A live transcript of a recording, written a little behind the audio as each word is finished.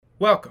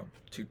Welcome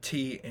to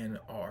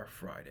TNR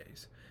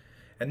Fridays.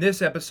 In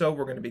this episode,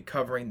 we're going to be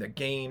covering the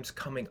games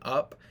coming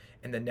up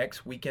in the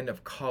next weekend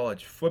of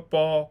college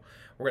football.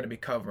 We're going to be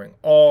covering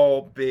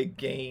all big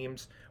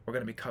games. We're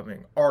going to be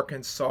covering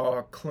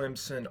Arkansas,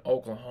 Clemson,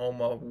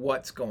 Oklahoma,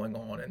 what's going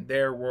on in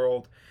their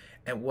world,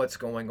 and what's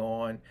going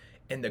on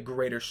in the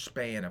greater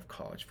span of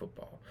college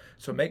football.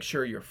 So make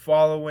sure you're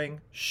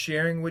following,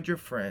 sharing with your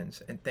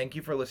friends, and thank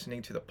you for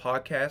listening to the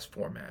podcast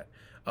format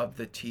of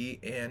the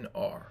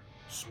TNR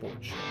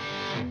Sports Show.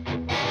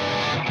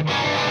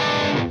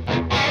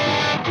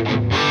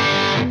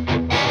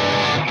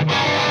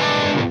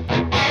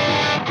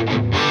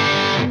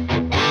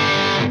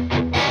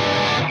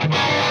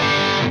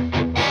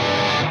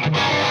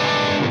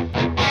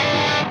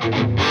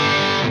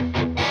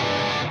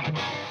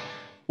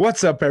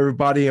 What's up,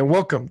 everybody, and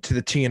welcome to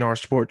the TNR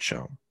Sports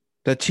Show.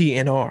 The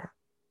TNR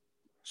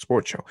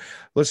Sports Show.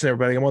 Listen,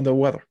 everybody, I'm on the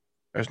weather.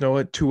 There's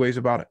no two ways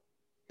about it.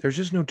 There's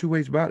just no two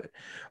ways about it.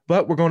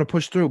 But we're going to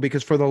push through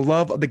because for the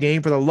love of the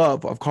game, for the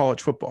love of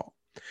college football.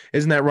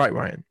 Isn't that right,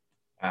 Ryan?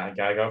 I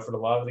got to go for the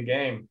love of the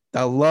game.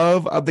 The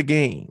love of the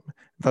game.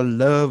 The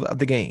love of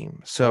the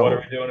game. So what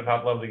are we doing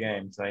about love of the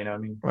game? So, you know what I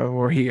mean? Well,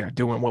 we're here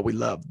doing what we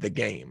love, the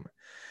game.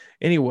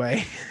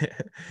 Anyway,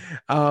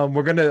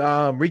 we're going to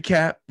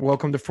recap.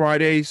 Welcome to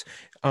Fridays.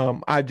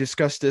 I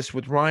discussed this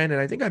with Ryan,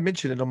 and I think I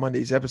mentioned it on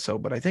Monday's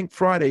episode, but I think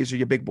Fridays are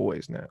your big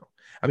boys now.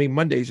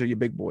 Mondays are your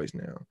big boys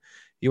now.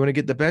 You want to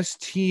get the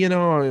best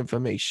TNR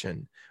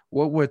information,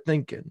 what we're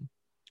thinking,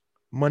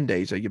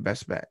 Mondays are your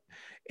best bet.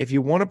 If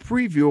you want a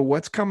preview of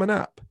what's coming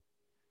up,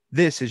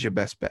 this is your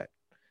best bet.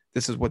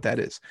 This is what that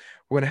is.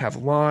 We're going to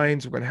have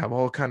lines. We're going to have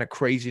all kind of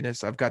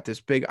craziness. I've got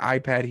this big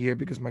iPad here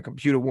because my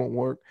computer won't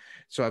work.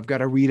 So I've got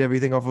to read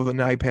everything off of an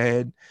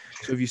iPad.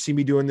 So if you see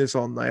me doing this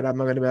all night,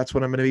 that's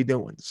what I'm going to be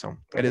doing. So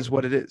it is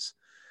what it is.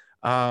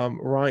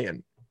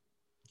 Ryan,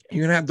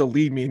 you're going to have to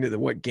lead me into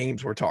what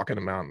games we're talking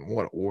about and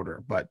what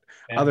order. But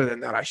other than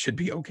that, I should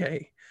be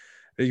okay.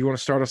 You want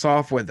to start us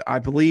off with, I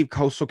believe,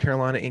 Coastal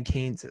Carolina and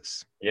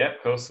Kansas.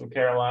 Yep, Coastal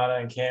Carolina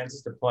and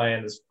Kansas are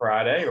playing this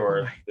Friday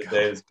or the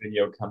day this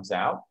video comes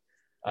out.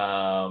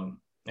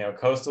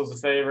 Coastal's a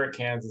favorite.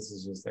 Kansas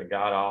is just a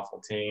god-awful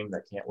team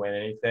that can't win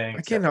anything.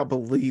 I cannot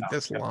believe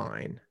this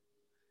line.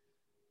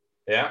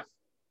 Yeah.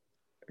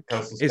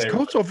 Is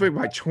Coastal favored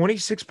by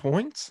 26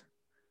 points?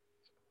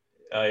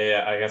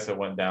 Yeah, I guess it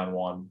went down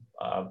one.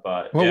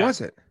 But what was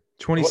it?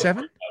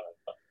 27?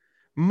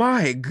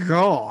 My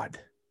God.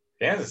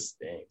 Kansas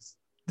stinks.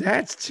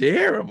 That's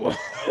terrible.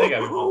 I think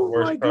I'm the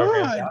worst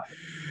program.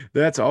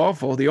 That's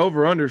awful. The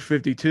over-under is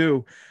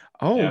 52.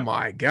 Oh,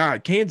 my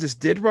God. Kansas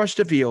did rush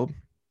the field.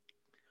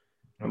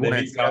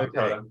 They beat South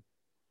Dakota.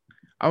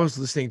 I was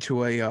listening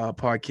to a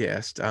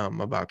podcast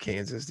about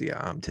Kansas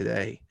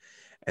today,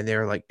 and they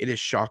were like, it is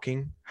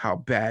shocking how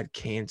bad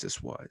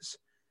Kansas was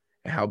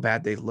and how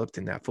bad they looked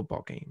in that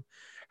football game,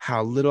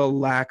 how little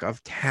lack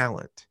of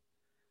talent.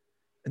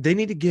 They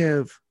need to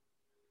give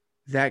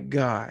that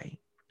guy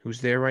who's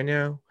there right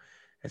now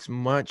as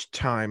much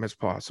time as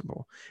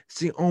possible. It's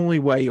the only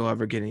way you'll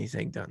ever get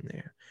anything done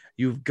there.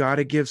 You've got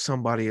to give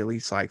somebody at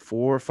least like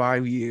 4 or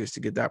 5 years to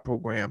get that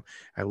program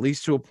at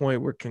least to a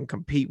point where it can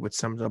compete with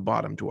some of the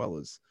bottom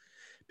dwellers,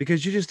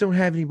 because you just don't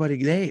have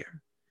anybody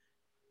there.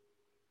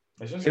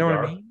 It's just a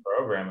garbage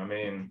program.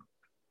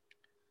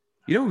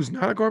 You know who's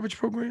not a garbage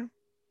program?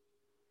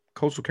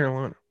 Coastal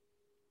Carolina.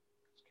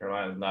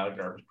 Carolina is not a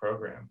garbage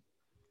program.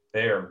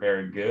 They are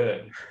very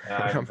good.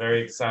 I'm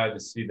very excited to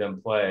see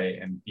them play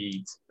and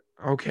beat.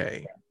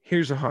 Okay,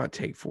 here's a hot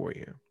take for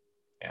you.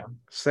 Yeah.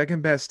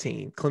 Second best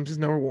team. Clemson's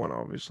number one,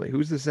 obviously.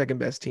 Who's the second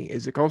best team?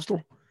 Is it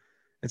Coastal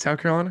in South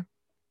Carolina?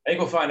 I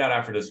think we'll find out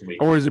after this week.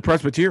 Or is it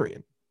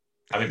Presbyterian?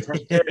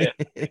 Presbyterian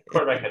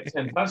quarterback had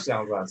 10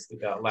 touchdowns last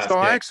So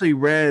I actually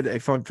read a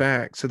fun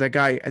fact. So that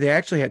guy, they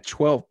actually had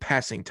 12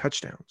 passing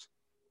touchdowns.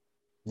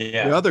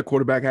 Yeah. The other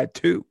quarterback had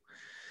 2.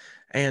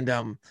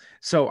 And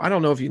so I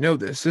don't know if you know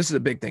this. This is a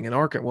big thing in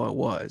Arkansas. Well, it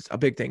was a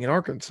big thing in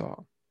Arkansas.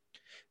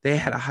 They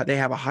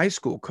have a high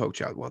school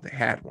coach out. Well, they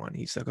had one.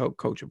 He's the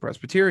coach of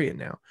Presbyterian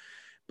now.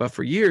 But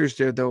for years,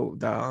 they're the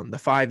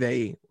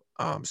 5A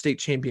state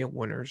champion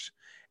winners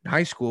in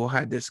high school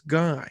had this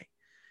guy.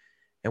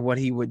 And what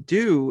he would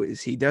do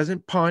is he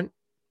doesn't punt.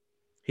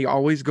 He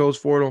always goes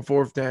for it on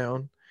 4th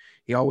down.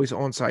 He always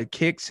onside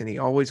kicks, and he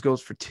always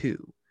goes for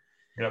 2.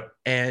 Yep.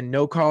 And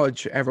no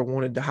college ever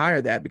wanted to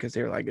hire that because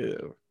they were like,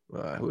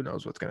 who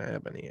knows what's going to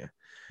happen here.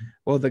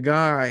 Well, the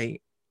guy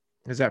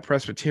is at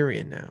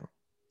Presbyterian now.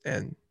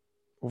 And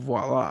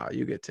voila,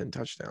 you get 10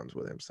 touchdowns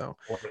with him. So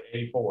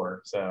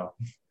 84. So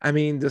the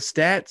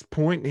stats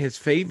point in his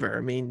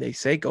favor. They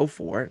say go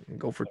for it and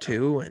go for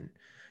 2. And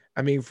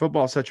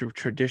football is such a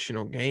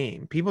traditional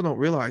game. People don't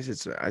realize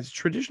it's as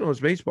traditional as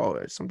baseball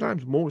is,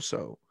 sometimes more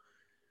so.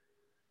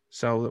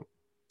 So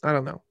I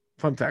don't know.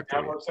 Fun fact.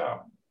 That works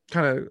out.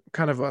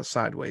 Kind of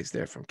sideways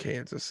there from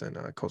Kansas and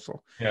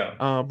Coastal.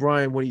 Yeah.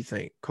 Brian, what do you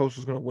think?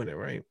 Coastal's going to win it,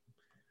 right?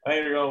 I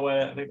think they're going to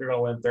win. I think they're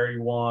going to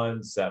win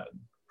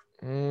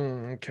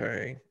 31-7.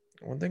 Okay.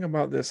 One thing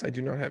about this, I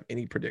do not have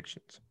any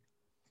predictions.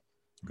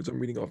 because I'm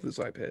reading off this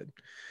iPad.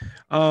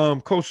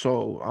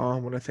 Coastal.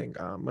 What I think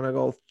I'm gonna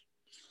go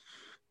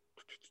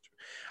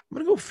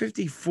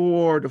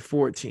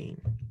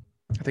 54-14.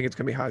 I think it's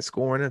gonna be high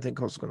scoring. I think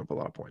Coastal's gonna put a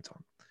lot of points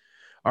on.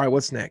 All right,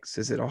 what's next?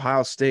 Is it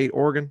Ohio State,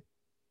 Oregon?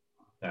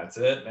 That's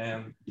it,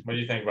 man. What do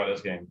you think about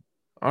this game?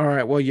 All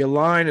right. Well, your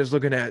line is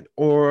looking at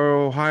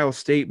Ohio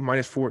State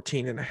minus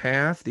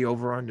 14.5. The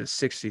over under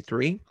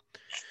 63.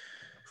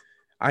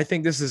 I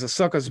think this is a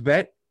sucker's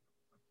bet.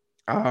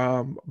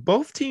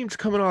 Both teams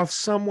coming off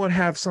somewhat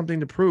have something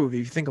to prove if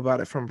you think about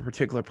it from a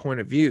particular point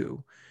of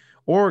view.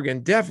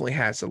 Oregon definitely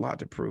has a lot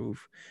to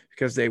prove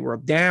because they were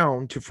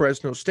down to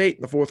Fresno State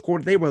in the fourth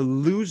quarter. They were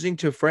losing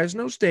to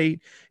Fresno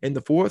State in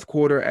the fourth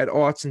quarter at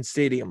Autzen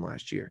Stadium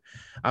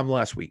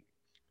last week.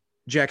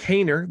 Jack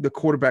Hayner, the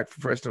quarterback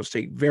for Fresno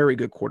State, very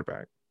good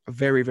quarterback.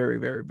 Very, very,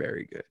 very,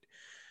 very good.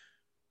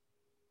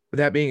 With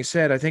that being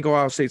said, I think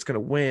Ohio State's going to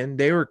win.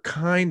 They were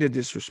kind of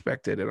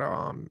disrespected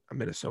at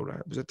Minnesota.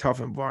 It was a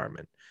tough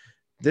environment.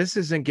 This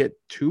doesn't get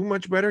too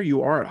much better.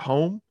 You are at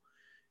home.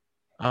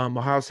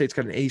 Ohio State's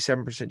got an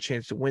 87%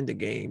 chance to win the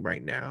game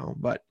right now,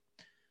 but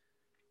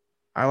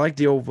I like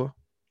the over,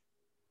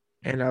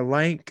 and I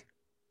like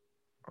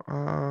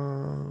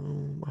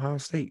Ohio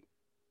State.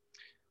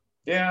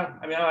 Yeah,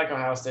 I mean, I like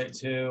Ohio State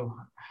too.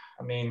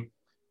 I mean,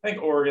 I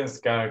think Oregon's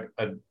got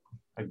a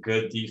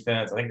good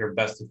defense. I think their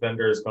best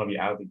defender is going to be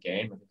out of the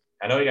game.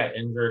 I know he got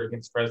injured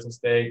against Fresno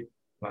State.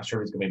 I'm not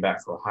sure if he's going to be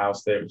back for Ohio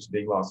State, which is a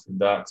big loss for the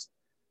Ducks.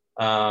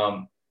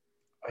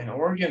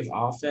 Oregon's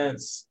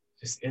offense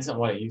just isn't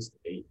what it used to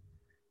be.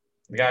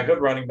 They got a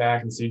good running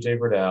back in CJ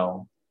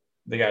Burdell.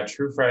 They got a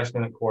true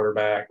freshman at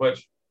quarterback,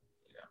 which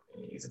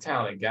he's a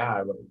talented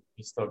guy, but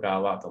he's still got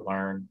a lot to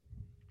learn.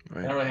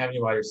 Right. They don't really have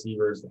any wide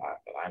receivers that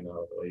I know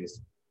of, at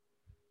least.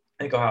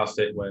 I think Ohio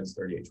State wins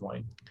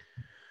 38-20.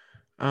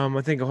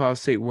 I think Ohio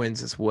State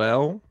wins as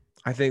well.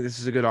 I think this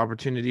is a good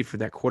opportunity for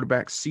that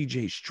quarterback,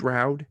 CJ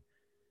Stroud,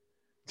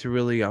 to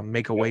really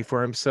make a way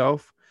for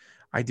himself.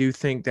 I do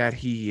think that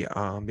the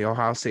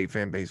Ohio State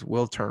fan base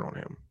will turn on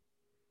him.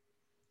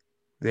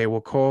 They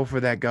will call for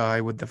that guy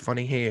with the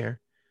funny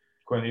hair.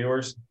 Quinn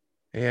Ewers?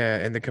 Yeah,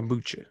 and the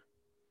kombucha.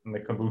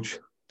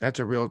 That's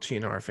a real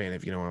TNR fan,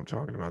 if you know what I'm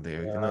talking about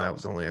there. Even though that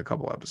was only a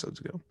couple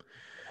episodes ago.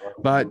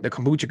 But the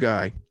kombucha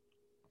guy,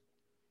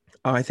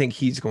 I think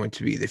he's going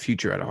to be the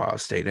future at Ohio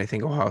State. I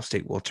think Ohio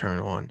State will turn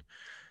on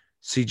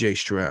CJ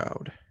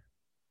Stroud.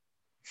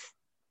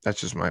 That's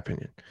just my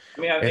opinion.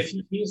 I mean, if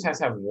he just has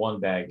to have one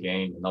bad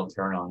game and they'll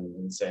turn on him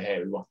and say, hey,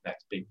 we want the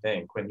next big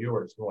thing. Quinn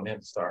Ewers, we want him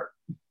to start.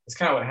 It's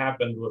kind of what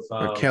happened with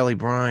Kelly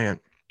Bryant.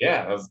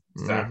 Yeah, that was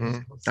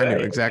exactly I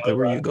knew exactly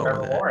where you're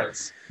going with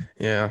that.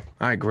 Yeah,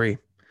 I agree.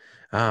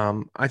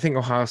 I think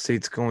Ohio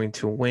State's going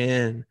to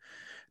win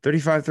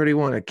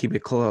 35-31. Keep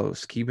it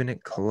close. Keeping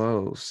it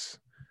close.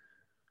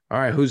 All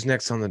right, who's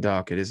next on the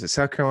docket? Is it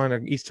South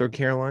Carolina, Eastern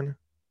Carolina?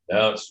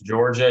 No, it's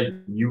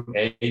Georgia,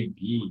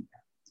 UAB.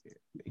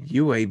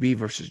 UAB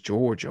versus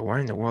Georgia. Why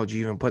in the world did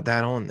you even put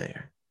that on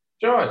there?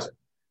 Georgia.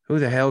 Who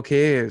the hell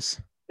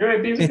cares?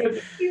 UAB's a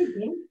good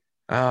team.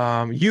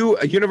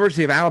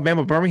 University of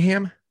Alabama,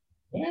 Birmingham?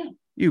 Yeah.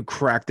 You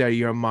cracked out of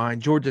your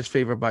mind. Georgia's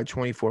favored by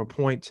 24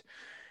 points.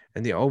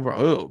 And the over,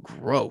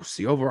 gross.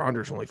 The over-under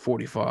is only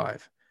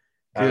 45.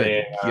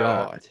 Good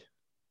God.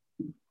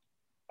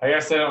 I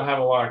guess I don't have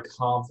a lot of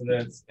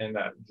confidence in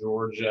that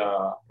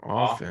Georgia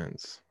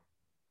offense.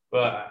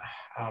 But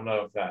I don't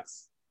know if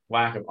that's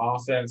lack of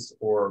offense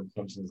or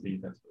Clemson's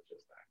defense, which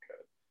is that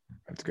good.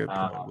 That's a good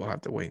point. We'll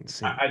have to wait and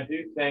see. I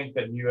do think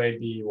that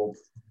UAB will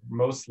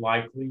most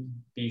likely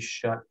be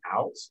shut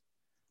out.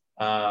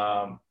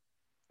 I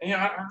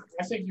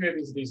think UAB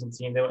is a decent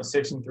team. They went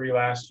 6-3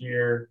 last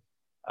year.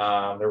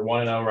 They're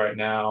 1-0 right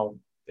now.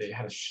 They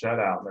had a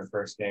shutout in their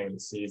first game of the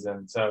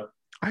season. So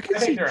I can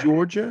see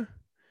Georgia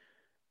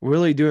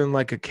really doing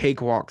like a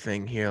cakewalk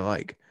thing here.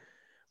 Like,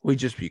 we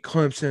just beat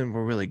Clemson.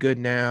 We're really good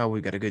now.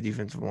 We've got a good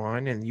defensive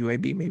line, and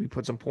UAB maybe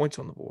put some points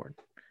on the board.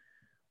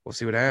 We'll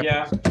see what happens.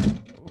 Yeah,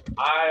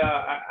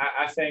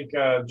 I think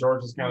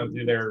Georgia's kind of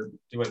do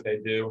what they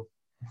do.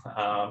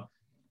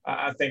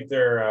 I think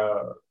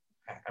they're.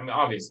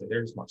 Obviously,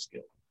 they're just much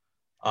skill.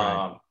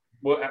 Right.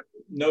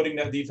 Noting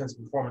that defense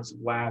performance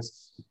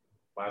last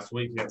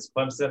week against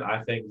Clemson,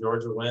 I think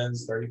Georgia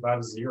wins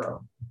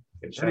 35-0.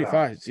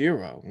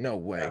 35-0? No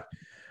way. Yeah.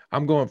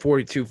 I'm going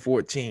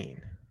 42-14.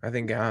 I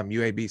think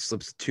UAB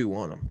slips 2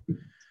 on them.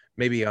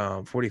 Maybe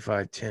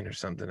 45-10 or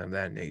something of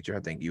that nature. I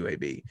think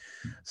UAB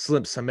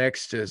slips some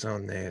extras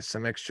on there,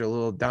 some extra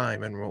little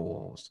diamond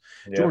rolls.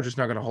 Yeah. Georgia's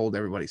not going to hold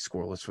everybody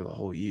scoreless for the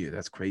whole year.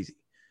 That's crazy.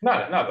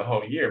 Not the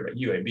whole year, but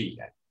UAB,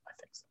 I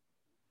think so.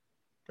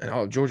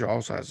 And Georgia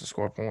also has to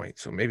score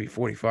points, so maybe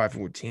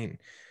 45-14.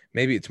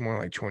 Maybe it's more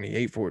like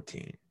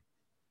 28-14.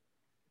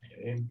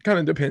 Kind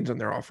of depends on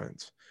their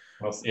offense.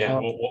 Well, yeah,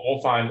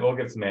 we'll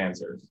get some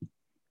answers.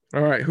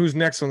 All right, who's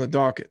next on the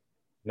docket?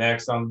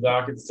 Next on the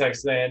docket is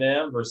Texas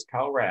A&M versus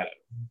Colorado.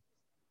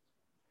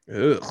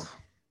 Ugh,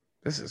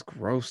 this is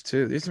gross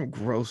too. There's some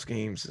gross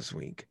games this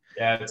week.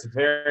 Yeah, it's a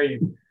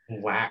very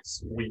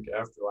lax week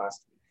after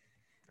last week.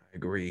 I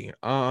agree.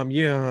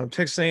 Yeah,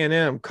 Texas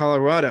A&M,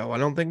 Colorado. I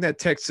don't think that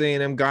Texas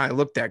A&M guy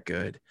looked that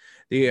good.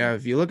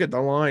 If you look at the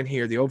line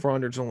here, the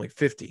over/under is only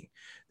 50.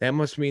 That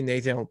must mean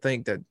they don't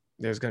think that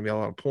there's going to be a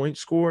lot of points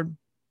scored.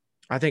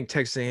 I think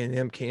Texas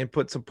A&M can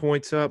put some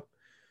points up.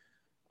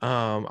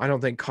 I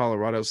don't think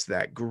Colorado's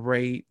that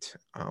great.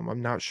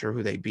 I'm not sure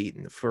who they beat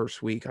in the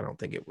first week. I don't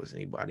think it was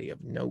anybody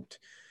of note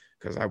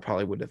because I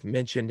probably would have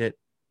mentioned it.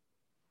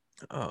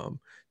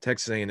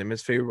 Texas A&M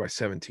is favored by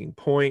 17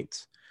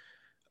 points.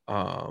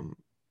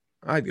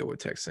 I'd go with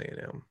Texas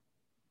A&M.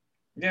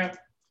 Yeah.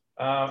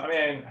 I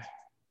mean,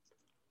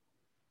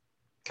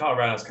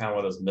 Colorado's kind of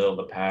one of those middle of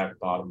the pack,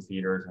 bottom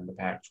feeders in the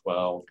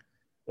Pac-12.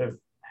 They've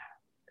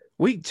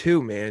Week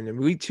 2, man. In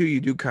week 2,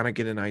 you do kind of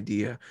get an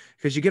idea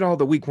because you get all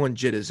the week 1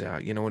 jitters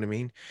out. You know what I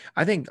mean?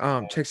 I think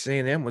Texas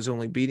A&M was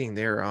only beating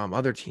their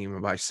other team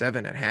by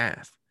 7 at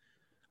half.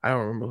 I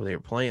don't remember who they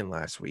were playing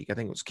last week. I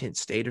think it was Kent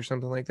State or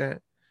something like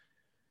that.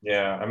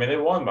 Yeah, I mean they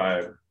won by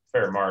a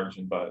fair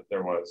margin, but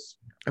there was.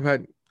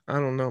 But I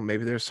don't know.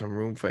 Maybe there's some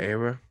room for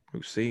error. Who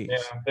Yeah, sees?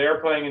 they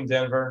are playing in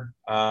Denver,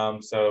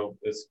 so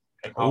it's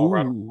a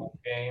Colorado Ooh,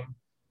 game.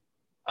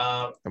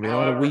 I mean, a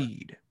lot of However,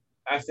 weed.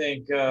 I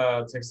think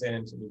Texas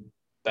A&M to be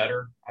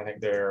better. I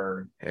think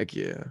they're Heck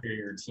yeah.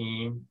 your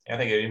team. I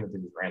think even if they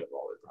just ran the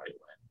ball, they'd probably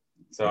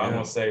win. So I'm Yeah.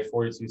 gonna say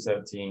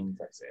 42-17,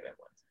 Texas A&M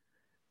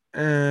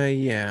wins.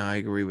 Yeah, I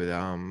agree with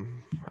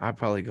I'd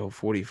probably go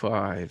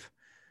 45.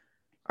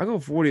 I go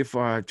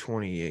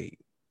 45-28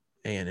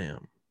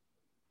 A&M.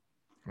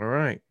 All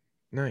right.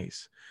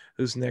 Nice.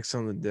 Who's next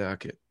on the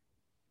docket?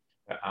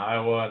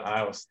 Iowa and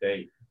Iowa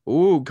State.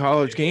 Ooh,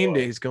 college game Iowa.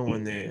 days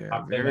going there.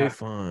 Top 10 Very match.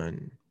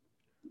 fun.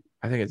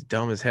 I think it's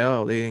dumb as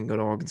hell. They didn't go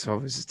to Arkansas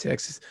versus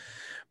Texas,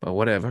 but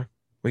whatever.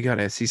 We got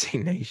SEC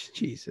Nation.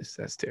 Jesus,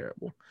 that's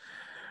terrible.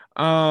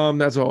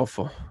 That's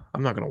awful.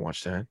 I'm not gonna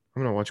watch that. I'm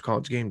gonna watch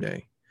College Game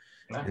Day,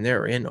 Nah, and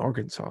they're in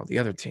Arkansas, the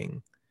other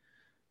team.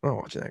 I'm not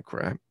watching that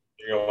crap.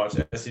 you're gonna watch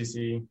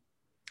SEC.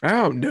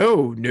 Oh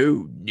no.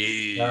 No,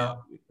 you're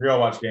gonna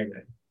watch game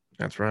day.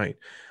 That's right.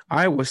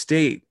 Iowa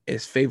State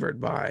is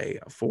favored by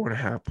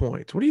 4.5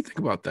 points. What do you think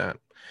about that?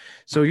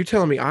 So you're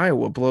telling me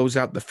Iowa blows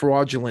out the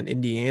fraudulent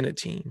Indiana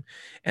team,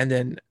 and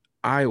then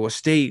Iowa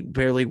State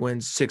barely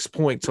wins 6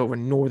 points over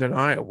Northern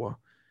Iowa,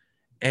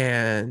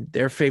 and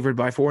they're favored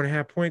by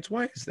 4.5 points.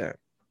 Why is that?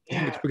 You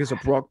think it's Yeah, because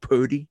of Brock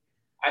Purdy?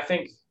 I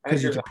think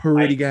Because he's there's a a hype.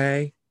 Purdy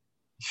guy?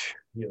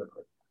 You look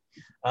like-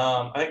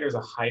 I think there's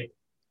a hype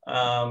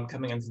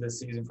coming into this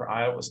season for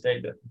Iowa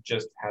State that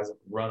just hasn't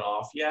run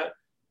off yet.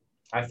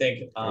 I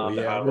think Oh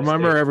the yeah. Iowa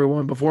Remember State.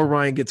 everyone before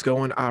Ryan gets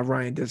going.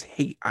 Ryan does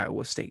hate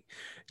Iowa State.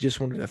 Just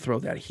wanted to throw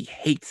that. He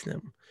hates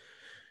them.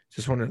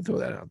 Just wanted to throw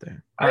that out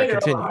there. I All right,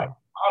 think they're overhyped. continue.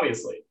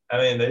 Obviously, I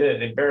mean they did.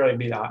 They barely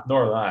beat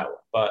Northern Iowa,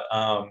 but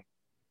I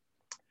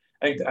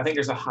think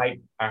there's a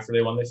hype after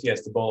they won the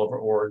Fiesta Bowl over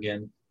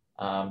Oregon.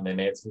 They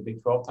made it to the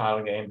Big 12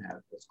 title game.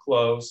 It was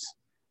close.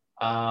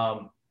 I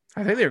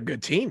think they're a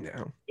good team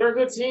now. They're a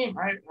good team.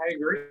 I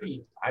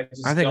agree. I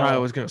just I think don't.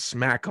 Iowa's going to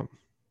smack them.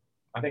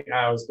 I think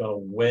Iowa's going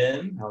to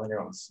win. I think they're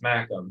going to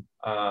smack them.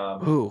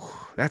 Ooh,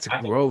 that's a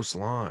I think gross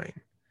line.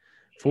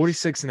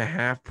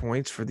 46.5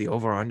 points for the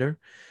over-under.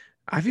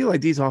 I feel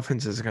like these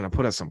offenses are going to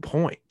put us some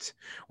points.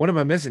 What am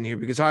I missing here?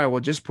 Because Iowa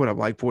just put up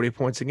like 40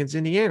 points against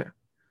Indiana.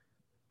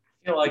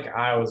 I feel like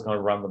Iowa's going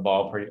to run the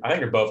ball pretty. I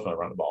think they're both going to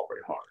run the ball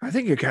pretty hard. I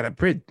think you're kind of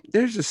pretty.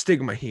 There's a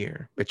stigma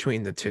here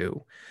between the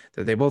two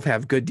that they both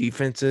have good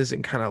defenses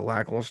and kind of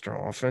lackluster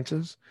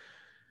offenses,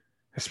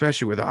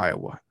 especially with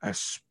Iowa.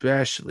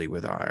 Especially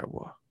with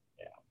Iowa.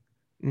 Yeah.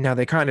 Now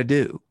they kind of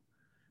do,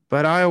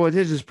 but Iowa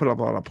did just put up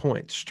a lot of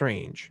points.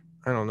 Strange.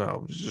 I don't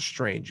know. It's a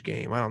strange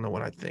game. I don't know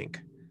what I think.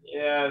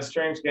 Yeah,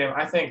 strange game.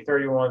 I think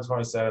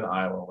 31-27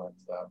 Iowa wins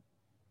though.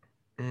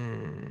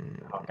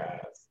 Hawkeyes.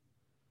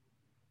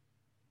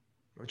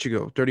 What'd you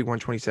go?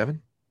 31-27?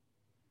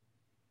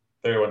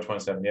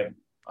 31-27. Yep,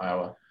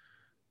 Iowa.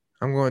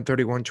 I'm going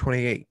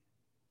 31-28.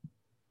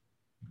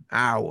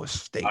 Iowa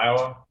State.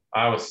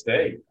 Iowa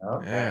State.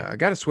 Okay. Yeah, I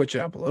got to switch it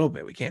up a little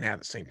bit. We can't have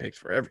the same picks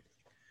for everything.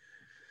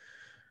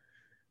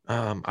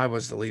 I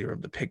was the leader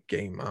of the pick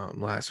game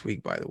last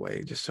week, by the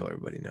way, just so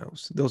everybody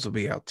knows. Those will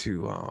be out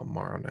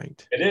tomorrow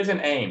night. It is in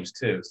Ames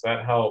too, so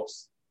that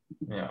helps.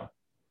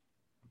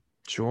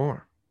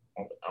 Sure.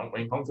 I'm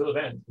waiting home field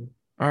advantage.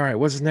 All right,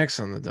 what's next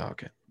on the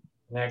docket?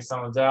 Next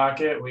on the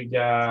docket, we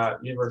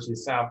got University of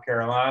South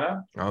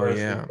Carolina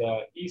versus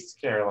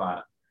East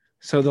Carolina.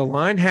 So the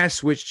line has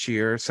switched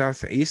here.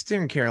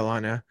 Southeastern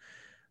Carolina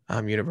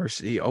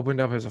University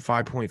opened up as a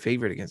 5-point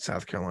favorite against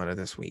South Carolina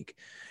this week.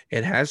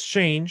 It has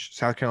changed.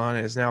 South Carolina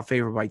is now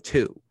favored by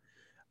 2.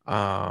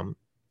 I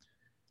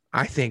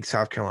think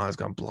South Carolina is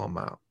going to blow them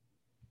out.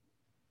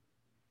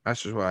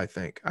 That's just what I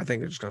think. I think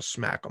they're just going to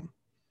smack them.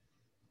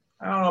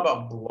 I don't know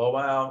about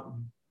blowout.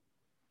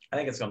 I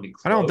think it's going to be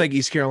close. I don't think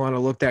East Carolina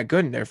looked that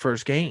good in their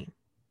first game.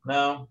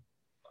 No.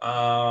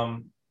 But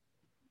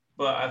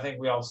I think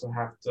we also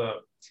have to.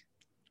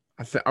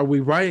 Are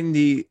we writing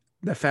the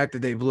fact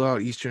that they blew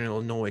out Eastern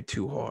Illinois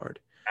too hard?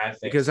 I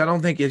think because I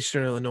don't think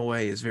Eastern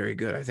Illinois is very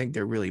good. I think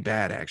they're really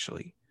bad,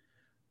 actually.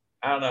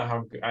 I don't know how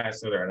good. I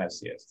assume they're an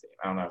FCS team.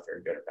 I don't know if they're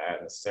good or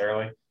bad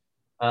necessarily.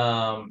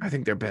 I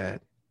think they're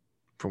bad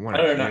from what I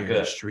I know they're not hear in the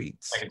good. I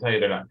streets. can tell you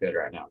they're not good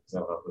right now because I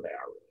don't know who they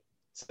are really.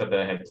 Except that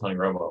I had Tony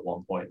Romo at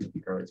one point in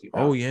the early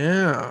Oh 2000s.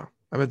 yeah,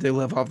 I bet they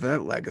live off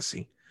that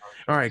legacy.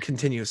 All right,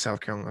 continue,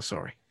 South Carolina.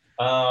 Sorry.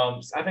 I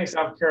think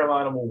South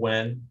Carolina will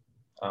win.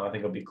 I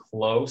think it'll be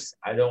close.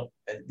 I don't.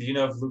 Do you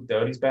know if Luke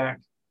Doty's back?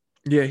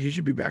 Yeah, he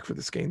should be back for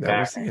this game. That Back.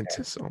 was the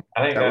anticipation.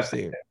 I think That was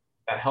the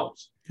that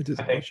helps. I think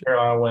anticipation.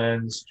 Carolina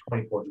wins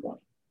 24-20.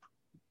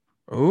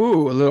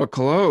 Oh, a little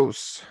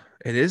close.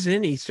 It is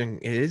in Eastern.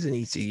 It is in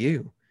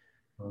ECU.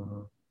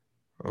 Mm-hmm.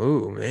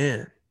 Oh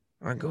man,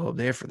 I'd go up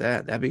there for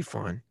that. That'd be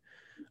fun.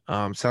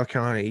 South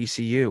Carolina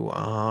ECU.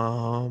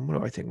 What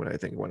do I think? What do I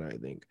think? What do I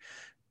think?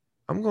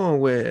 I'm going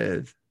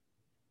with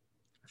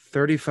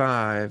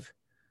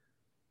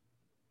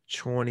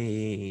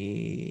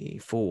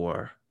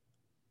 35-24,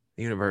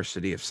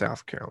 University of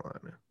South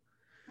Carolina.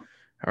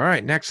 All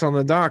right, next on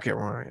the docket,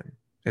 Ryan.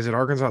 Is it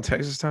Arkansas,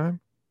 Texas time?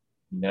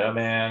 No,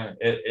 man.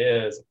 It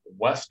is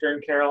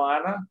Western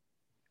Carolina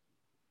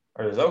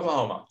or is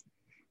Oklahoma.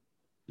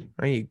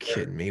 Are you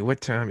kidding me? What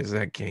time is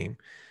that game?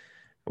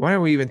 Why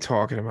are we even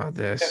talking about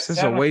this? It's This is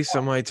a 7 waste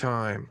of o'clock. my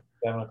time.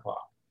 7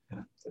 o'clock.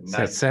 It's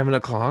at 7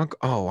 o'clock.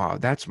 Oh wow,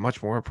 that's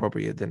much more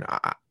appropriate than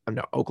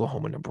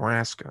Oklahoma,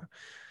 Nebraska.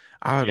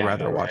 I would Yeah,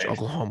 rather watch right.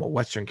 Oklahoma,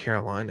 Western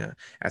Carolina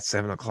at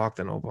 7 o'clock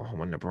than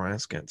Oklahoma,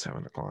 Nebraska at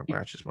 7 o'clock.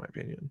 That's just my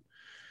opinion.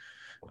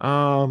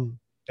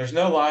 There's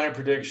no line of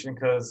prediction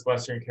because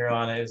Western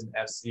Carolina is an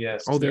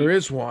FCS Oh, team. there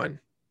is one.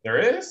 There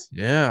is?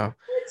 Yeah.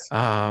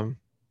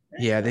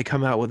 Yeah, they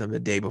come out with them the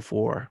day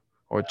before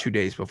or 2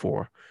 days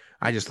before.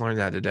 I just learned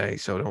that today,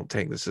 so don't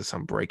take this as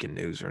some breaking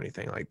news or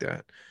anything like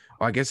that.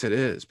 Well, I guess it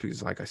is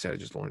because, like I said, I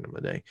just learned them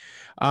today.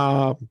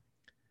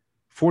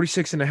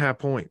 46.5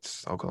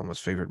 points. Oklahoma's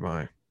favored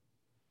by.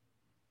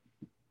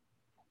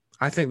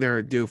 I think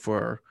they're due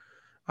for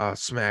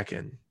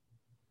smacking.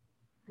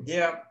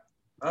 Yeah.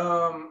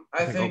 I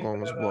think think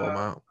Oklahoma's that, blow them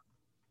out.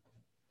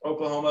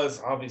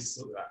 Oklahoma's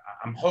obviously,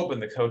 I'm hoping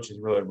the coaches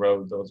really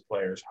rode those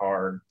players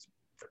hard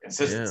for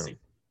consistency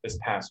this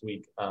past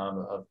week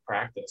of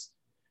practice.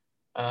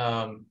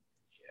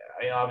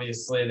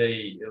 Obviously,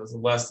 it was a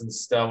less than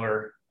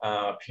stellar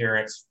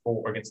appearance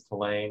against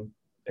Tulane.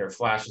 Their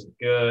flashes are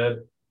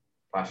good,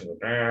 flashes are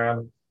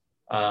bad.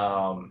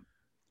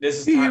 This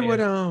is Did you hear kind what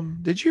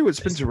did you hear what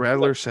Spencer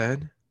Rattler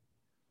said?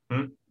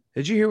 Hmm?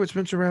 Did you hear what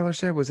Spencer Rattler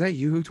said? Was that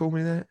you who told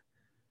me that?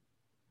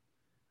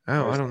 I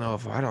don't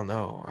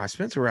know.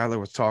 Spencer Rattler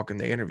was talking.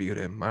 They interviewed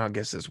him, I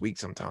guess this week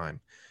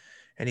sometime.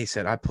 And he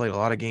said, I played a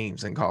lot of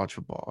games in college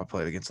football. I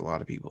played against a lot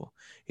of people.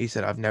 He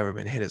said, I've never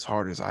been hit as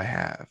hard as I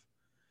have.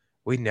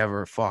 We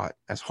never fought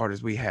as hard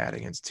as we had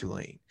against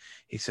Tulane.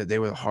 He said they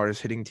were the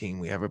hardest hitting team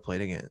we ever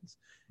played against.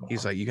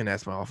 He's like, you can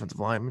ask my offensive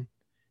lineman.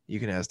 You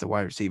can ask the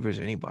wide receivers,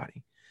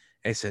 anybody.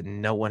 And he said,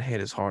 no one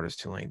hit as hard as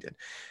Tulane did.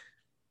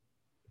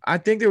 I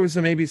think there was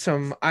maybe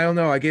some, I don't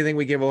know. I think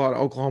we gave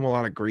Oklahoma a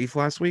lot of grief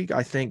last week.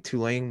 I think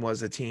Tulane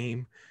was a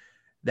team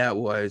that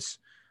was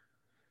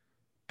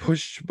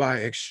pushed by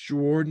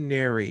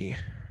extraordinary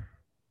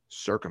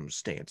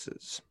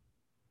circumstances.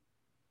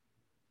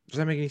 Does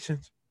that make any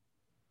sense?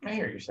 I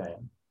hear you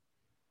saying.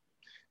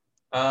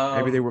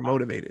 Maybe they were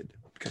motivated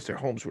because their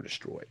homes were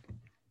destroyed.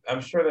 I'm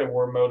sure they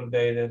were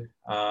motivated,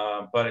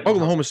 but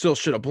Oklahoma still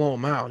should have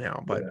blown them out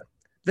now. But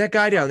that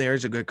guy down there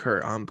is a good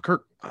Kirk. No,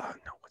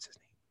 what's his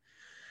name?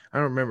 I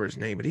don't remember his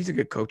name, but he's a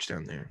good coach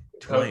down there.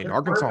 Tulane,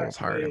 Arkansas almost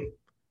hired him.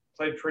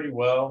 Played pretty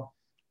well.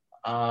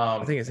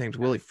 I think his name's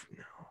Willie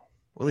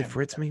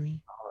Fritz,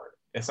 maybe.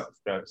 It's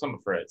some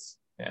Fritz.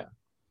 Yeah.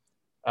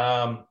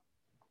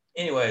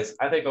 Anyways,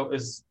 I think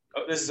this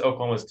is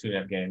Oklahoma's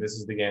tune-up game. This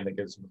is the game that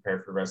gets them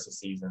prepared for the rest of the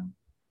season.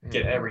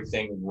 Get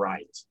everything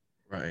right.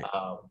 Right.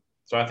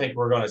 So I think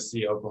we're going to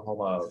see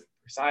Oklahoma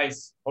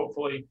precise,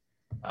 hopefully.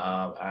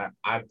 I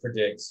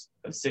predict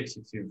a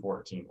 62-14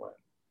 win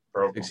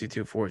for Oklahoma.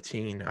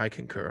 62-14. I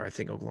concur. I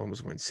think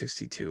Oklahoma's win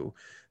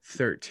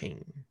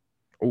 62-13.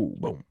 Oh,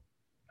 boom.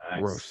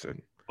 Nice.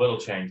 Roasted. Little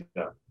change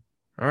up.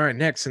 All right,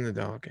 next in the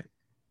docket.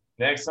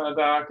 Next on the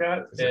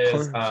docket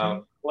is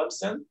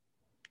Clemson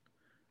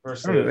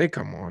versus How do they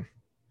come on?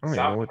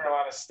 South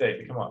Carolina State.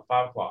 They come on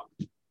 5 o'clock.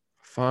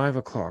 5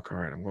 o'clock. All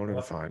right, I'm going to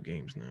the 5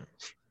 games now.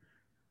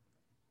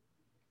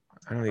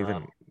 I don't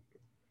even.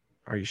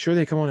 Are you sure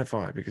they come on at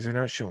 5? Because they're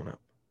not showing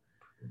up.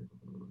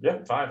 Yeah,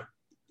 5.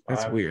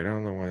 That's weird. I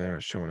don't know why they're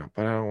not showing up,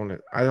 but I don't want to.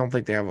 I don't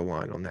think they have a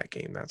line on that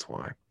game. That's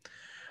why.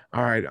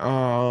 All right.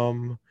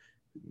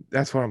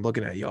 That's what I'm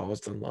looking at, y'all.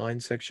 It's the line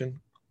section.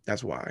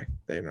 That's why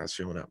they're not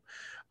showing up.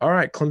 All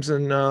right,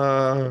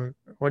 Clemson.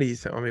 What do you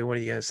think? I mean, what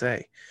are you gonna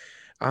say?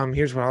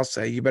 Here's what I'll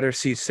say. You better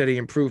see steady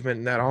improvement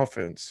in that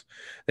offense.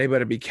 They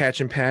better be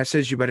catching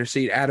passes. You better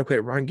see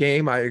adequate run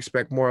game. I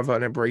expect more of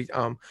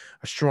a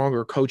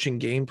stronger coaching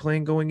game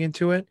plan going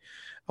into it.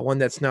 One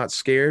that's not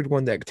scared,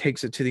 one that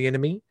takes it to the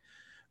enemy.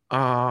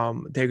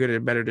 They're going to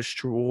better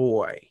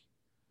destroy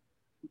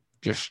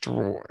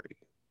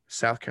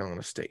South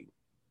Carolina State.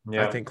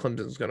 Yeah. I think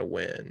Clemson's going to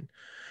win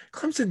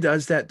Clemson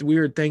does that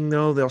weird thing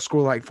though. They'll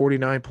score like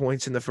 49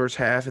 points in the first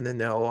half, and then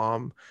they'll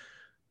won't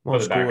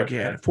Put it back score at the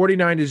again. end.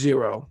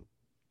 49-0.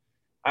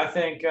 I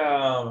think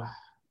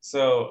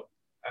so.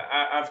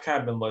 I've kind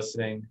of been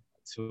listening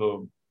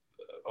to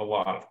a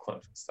lot of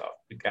Clemson stuff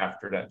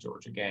after that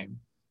Georgia game.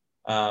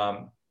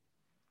 Um,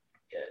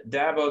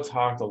 Dabo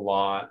talked a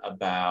lot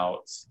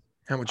about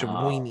How much of a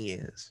weenie he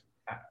is.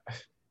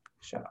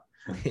 shut up.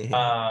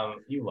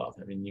 You love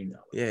him and you know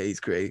it. Yeah, he's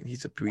great.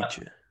 He's a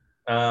preacher.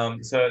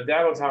 So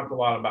Dabo talked a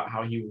lot about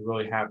how he was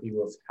really happy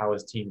with how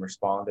his team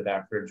responded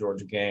after the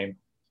Georgia game,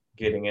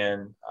 getting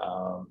in,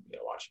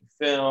 watching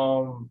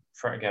film,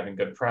 having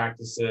good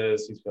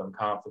practices. He's feeling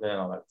confident,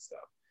 all that stuff.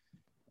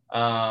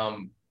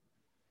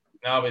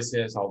 Obviously,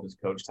 that's all just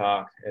coach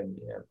talk, and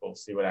we'll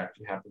see what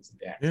actually happens in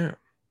the action. Yeah,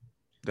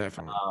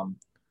 definitely.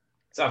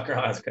 South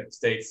Carolina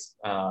State's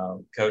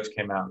coach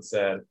came out and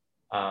said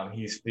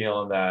he's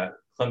feeling that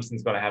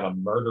Clemson's going to have a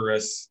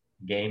murderous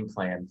game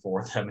plan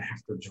for them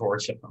after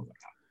Georgia. Oh my God.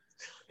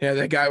 Yeah,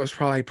 that guy was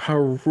probably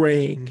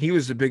praying. He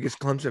was the biggest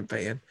Clemson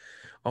fan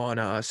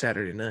on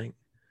Saturday night.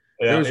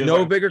 Yeah, there was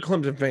no bigger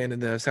Clemson fan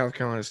than the South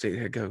Carolina State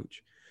head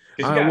coach.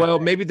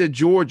 Maybe the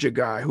Georgia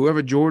guy,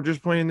 whoever Georgia's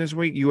playing this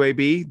week,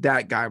 UAB,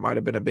 that guy might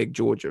have been a big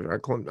Georgia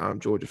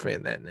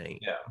fan that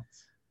night. Yeah.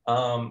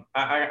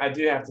 I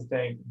do have to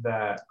think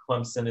that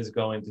Clemson is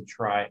going to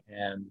try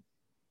and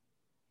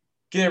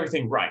get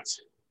everything right.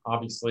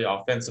 Obviously,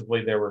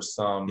 offensively, there were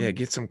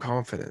get some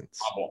confidence.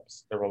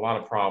 Problems. There were a lot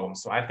of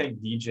problems. So I think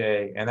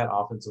DJ and that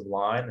offensive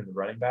line and the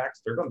running backs,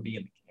 they're going to be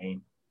in the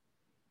game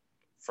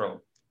for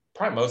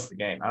probably most of the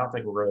game. I don't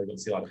think we're really going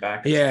to see a lot of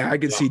back. Yeah, I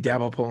could see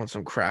Dabo pulling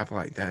some crap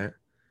like that.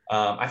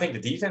 I think the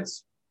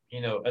defense,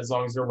 as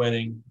long as they're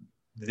winning,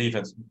 the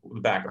defense, the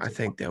back. I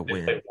think they'll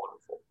win.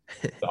 Wonderful.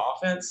 The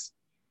offense,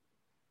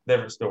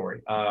 different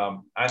story.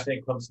 I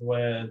think Clemson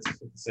wins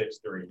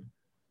 6-3.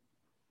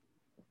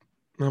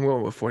 I'm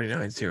going with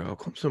 49-0.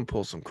 Clemson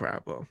pulls some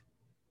crap, though.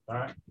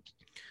 All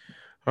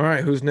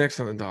right. Who's next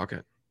on the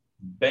docket?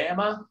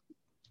 Bama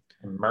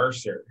and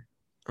Mercer.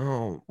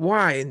 Oh,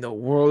 why in the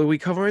world are we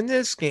covering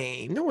this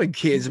game? No one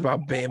cares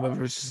about Bama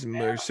versus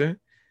Mercer.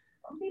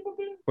 Some people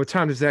do. What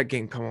time does that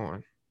game come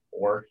on?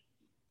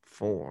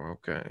 4.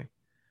 Okay.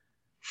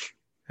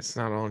 It's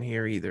not on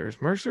here either. Is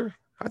Mercer?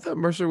 I thought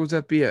Mercer was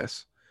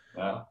FBS.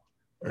 No.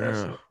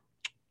 Yeah.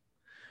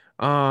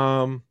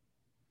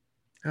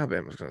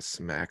 Alabama's going to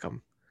smack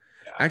them.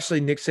 Yeah.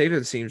 Actually, Nick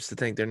Saban seems to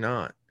think they're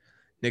not.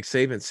 Nick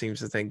Saban seems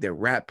to think their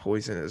rat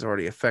poison has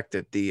already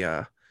affected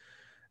the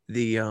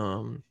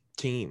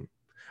team.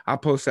 I'll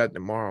post that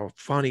tomorrow.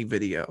 Funny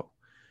video.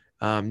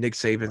 Nick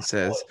Saban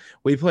says,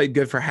 we played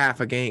good for half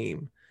a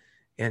game.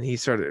 And he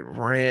started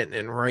ranting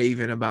and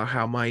raving about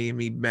how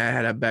Miami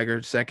had a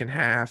beggar second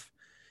half,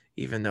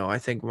 even though I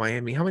think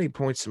Miami – how many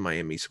points did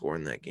Miami score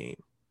in that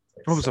game?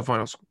 What was the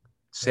final score?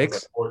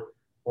 6?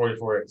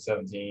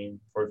 44-17,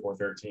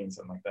 44-13,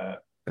 something like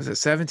that. Was it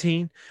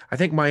 17? I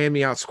think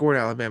Miami outscored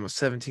Alabama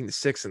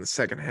 17-6 in the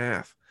second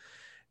half.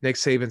 Nick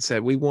Saban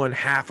said, we won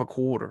half a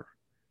quarter.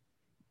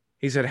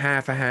 He said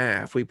half a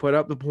half. We put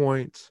up the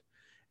points,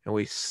 and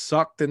we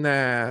sucked in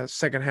the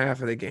second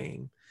half of the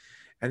game.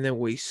 And then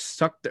we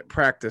sucked at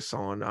practice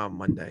on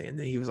Monday. And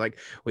then he was like,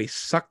 we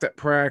sucked at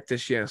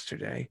practice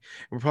yesterday.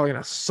 We're probably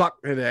going to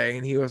suck today.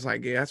 And he was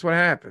like, yeah, that's what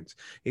happens.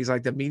 He's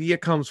like, the media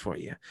comes for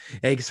you.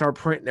 They can start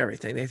printing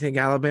everything. They think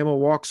Alabama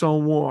walks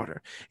on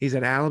water. He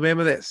said,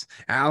 Alabama this,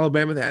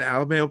 Alabama that.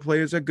 Alabama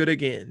players are good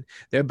again.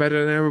 They're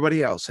better than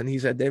everybody else. And he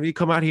said, then you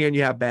come out here and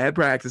you have bad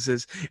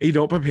practices. And you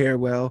don't prepare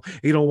well.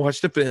 You don't watch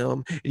the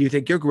film. And you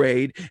think you're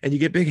great. And you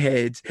get big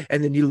heads.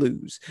 And then you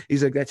lose.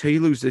 He's like, that's how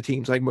you lose to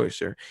teams like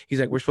Mercer. He's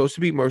like, we're supposed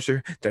to be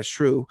Mercer, that's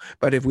true,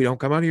 but if we don't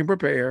come out here and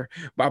prepare,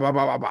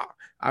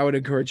 I would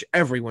encourage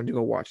everyone to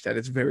go watch that.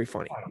 It's very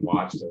funny. I don't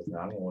watch those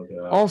now. I don't look it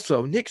up.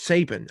 Also, Nick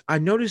Saban, I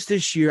noticed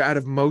this year, out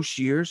of most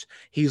years,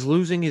 he's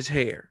losing his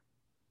hair.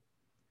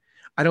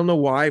 I don't know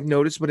why I've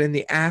noticed, but in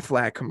the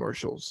Aflac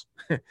commercials,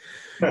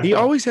 he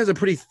always has a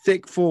pretty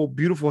thick, full,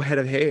 beautiful head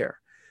of hair.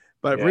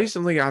 But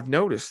recently, I've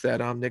noticed that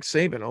Nick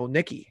Saban, old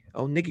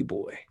Nicky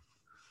boy,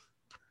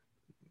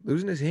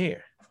 losing his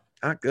hair,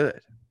 not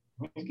good.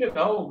 He's getting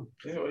old.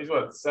 He's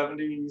what,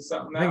 70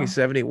 something now? I think he's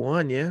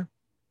 71, yeah.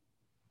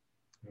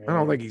 I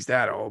don't think he's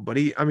that old, but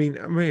I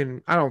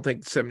don't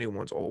think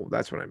 71's old.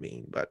 That's what I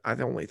mean. But I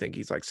only think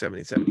he's like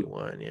 70,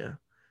 71, yeah.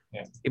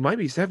 He might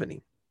be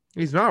 70.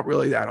 He's not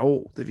really that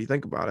old if you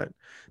think about it.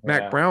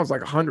 Mac Brown's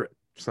like 100,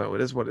 so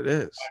it is what it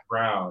is. Mac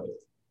Brown,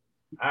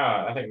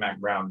 I think Mac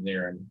Brown's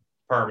nearing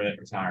permanent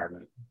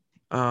retirement.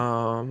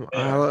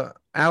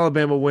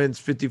 Alabama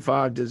wins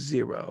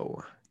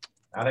 55-0.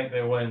 I think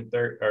they win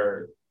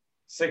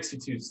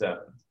 62-7.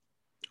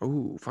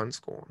 Ooh, fun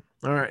score.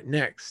 All right,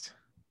 next.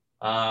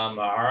 All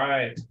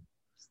right.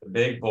 It's the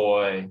big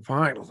boy.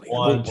 Finally.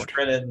 One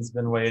Trennan's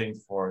been waiting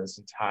for this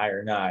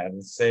entire night. I've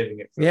been saving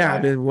it for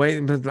I've been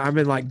waiting, but I've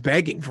been like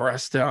begging for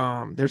us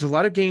to there's a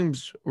lot of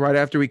games right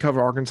after we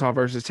cover Arkansas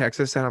versus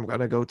Texas that I'm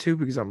gonna go to,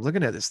 because I'm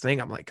looking at this thing.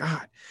 I'm like,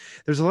 God,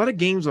 there's a lot of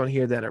games on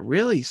here that are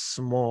really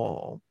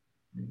small.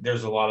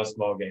 There's a lot of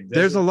small games.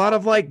 There's a lot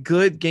of like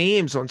good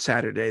games on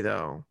Saturday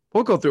though.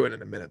 We'll go through it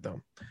in a minute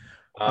though.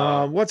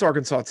 What's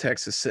Arkansas,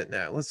 Texas sitting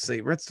at? Let's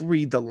see. Let's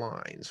read the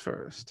lines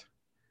first.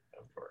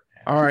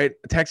 All right.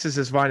 Texas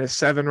is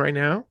 -7 right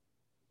now.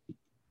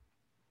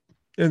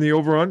 And the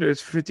over-under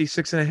is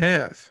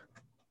 56.5.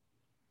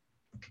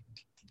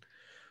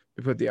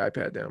 We put the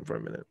iPad down for a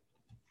minute.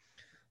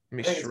 Let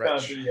me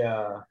stretch. Be,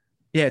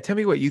 yeah, tell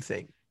me what you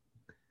think.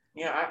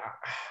 Yeah,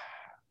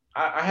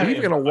 I haven't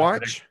even going to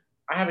watch.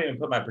 I haven't even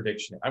put my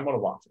prediction in. I'm going to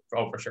watch it.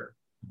 Oh, for sure.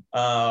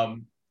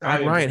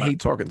 Ryan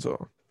hates Arkansas.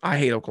 I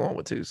hate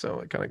Oklahoma too, so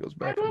it kind of goes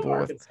back and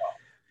forth. Arkansas.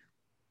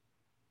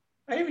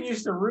 I even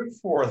used to root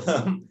for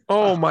them.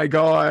 Oh my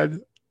God.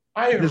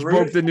 I just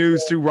broke the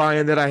news to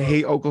Ryan that I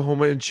hate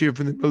Oklahoma and cheer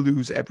for them to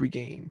lose every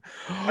game.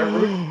 I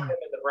rooted for them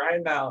in the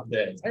Ryan Mountain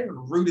days. I even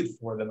rooted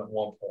for them at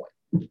one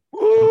point.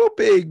 Oh,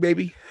 big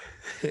baby.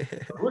 I'm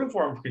rooting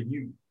for them for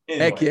you.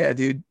 Anyway. Heck yeah,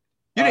 dude.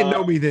 You didn't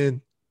know me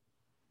then.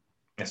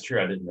 That's true.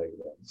 I didn't know you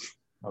then.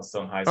 I was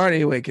still in high school. All right,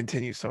 anyway,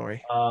 continue.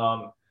 Sorry.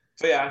 So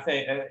yeah, I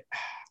think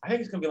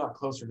it's gonna be a lot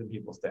closer than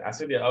people say. I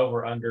said the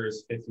over under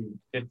is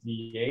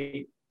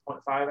 58.5.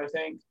 I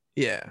think.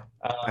 Yeah,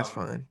 that's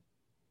fine.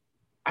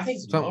 I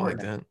think it's something like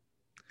that.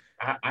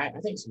 I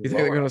think it's you think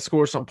they're going to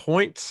score some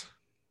points?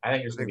 I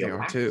think they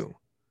are too.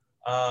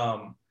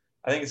 I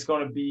think it's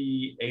going to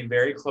be a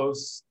very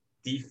close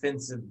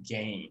defensive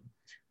game.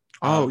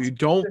 Oh, you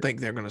don't think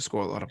they're going to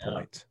score a lot of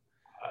points?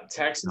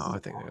 Texas, no, I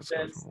think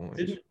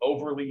didn't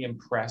overly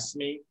impress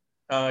me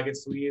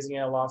against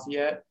Louisiana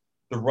Lafayette.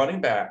 The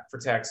running back for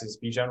Texas,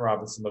 Bijan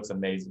Robinson, looks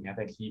amazing. I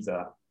think he's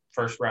a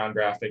first-round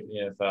draft pick in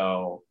the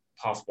NFL,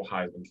 possible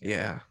Heisman candidate.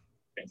 Yeah,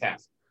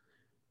 fantastic.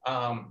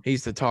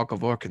 He's the talk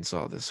of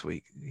Arkansas this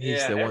week.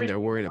 He's the one they're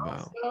worried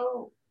about.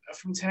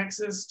 From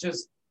Texas,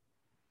 just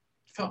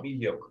felt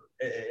mediocre.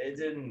 It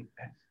didn't.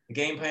 The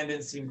game plan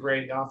didn't seem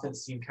great. The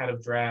offense seemed kind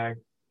of drag.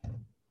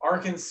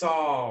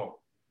 Arkansas,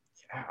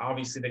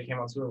 obviously, they came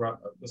out to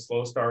the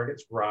slow start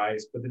against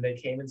Rice, but then they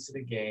came into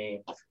the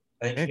game.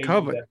 I think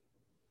covered.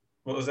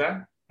 What was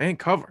that? And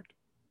covered.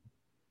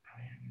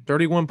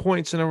 31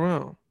 points in a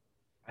row.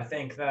 I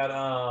think that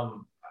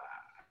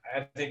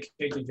I think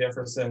KJ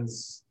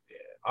Jefferson's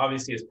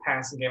obviously his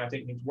passing game I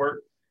think needs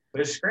work, but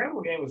his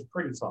scramble game was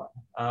pretty fun.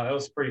 It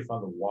was pretty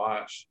fun to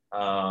watch.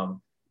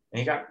 And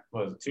he got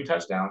 2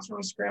 touchdowns from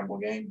a scramble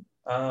game.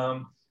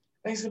 I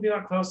think it's gonna be a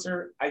lot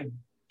closer. I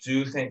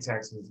do think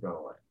Texas is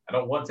gonna win. I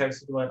don't want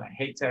Texas to win. I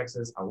hate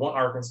Texas. I want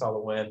Arkansas to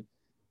win.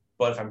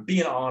 But if I'm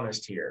being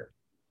honest here,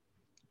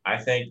 I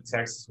think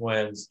Texas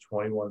wins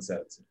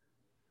 21-17.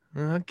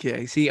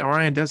 Okay. See,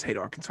 Ryan does hate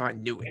Arkansas. I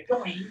knew it. I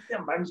don't hate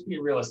them. I'm just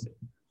being realistic.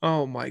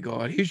 Oh, my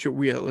God. Here's your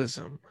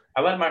realism.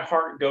 I let my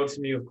heart go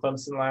to me with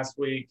Clemson last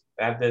week.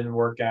 That didn't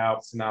work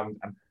out. So now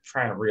I'm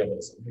trying to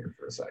realism here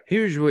for a second.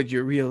 Here's what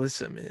your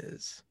realism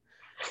is.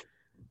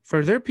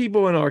 For their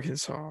people in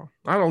Arkansas,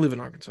 I don't live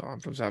in Arkansas. I'm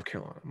from South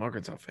Carolina. I'm an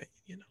Arkansas fan,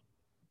 you know.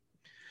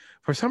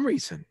 For some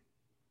reason,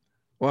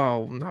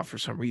 well, not for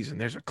some reason.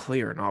 There's a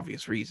clear and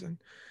obvious reason.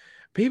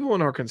 People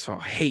in Arkansas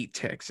hate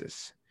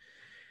Texas.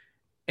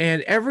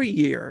 And every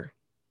year,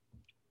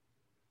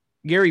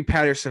 Gary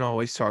Patterson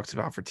always talks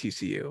about for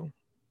TCU.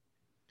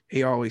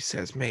 He always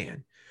says,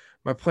 man,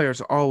 my players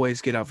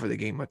always get up for the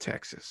game of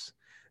Texas.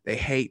 They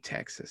hate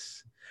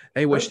Texas.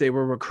 They wish they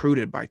were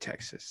recruited by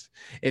Texas.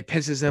 It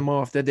pisses them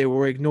off that they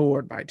were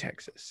ignored by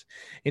Texas.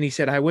 And he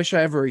said, I wish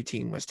every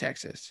team was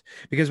Texas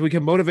because we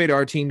can motivate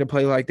our team to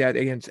play like that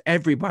against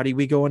everybody.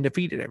 We go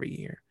undefeated every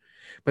year.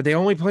 But they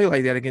only play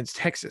like that against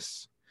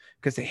Texas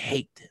because they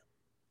hate them.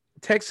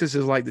 Texas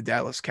is like the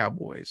Dallas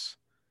Cowboys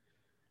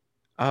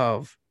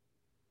of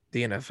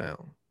the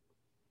NFL.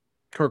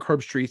 Kirk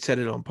Herbstreit said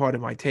it on Part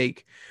of My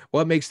Take.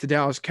 What makes the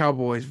Dallas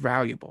Cowboys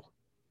valuable?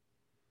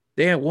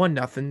 They ain't won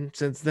nothing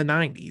since the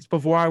 90s,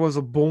 before I was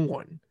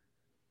born.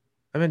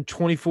 I've been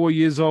 24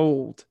 years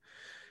old,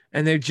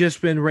 and they've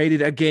just been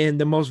rated, again,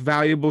 the most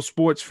valuable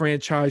sports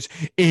franchise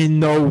in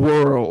the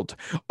world.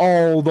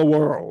 All the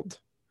world.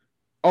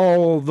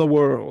 All the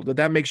world.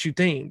 That makes you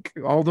think.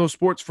 All those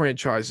sports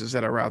franchises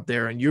that are out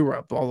there in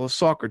Europe, all those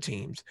soccer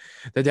teams,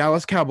 the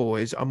Dallas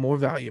Cowboys are more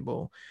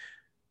valuable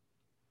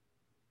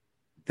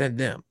than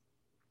them.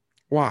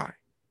 Why?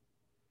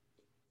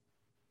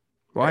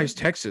 Why is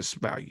Texas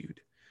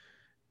valued?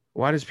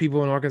 Why does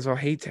people in Arkansas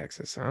hate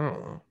Texas? I don't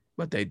know,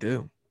 but they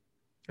do.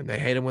 And they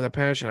hate them with a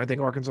passion. I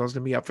think Arkansas is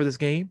going to be up for this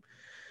game.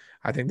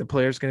 I think the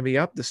players going to be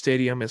up. The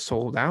stadium is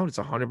sold out. It's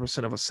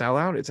 100% of a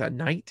sellout. It's at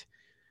night.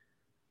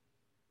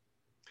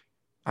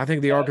 I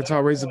think the Arkansas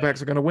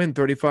Razorbacks are going to win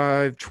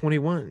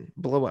 35-21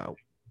 blowout.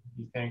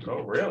 You think?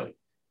 Oh, really?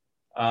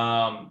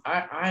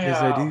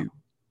 Yes, I do.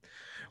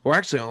 We're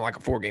actually on like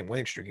a 4-game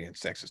winning streak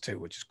against Texas too,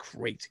 which is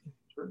crazy.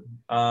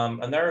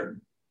 And they're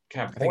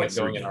kind of point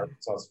going in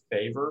Arkansas's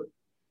favor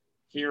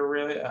here,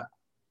 really.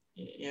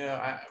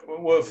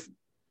 With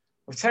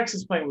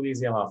Texas playing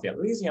Louisiana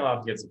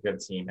Lafayette's a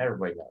good team.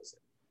 Everybody knows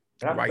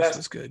it. Rice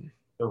is good.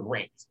 They're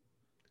ranked.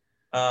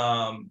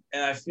 And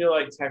I feel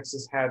like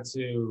Texas had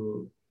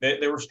to.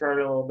 They were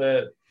struggling a little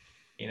bit,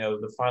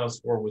 the final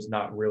score was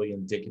not really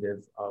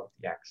indicative of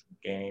the actual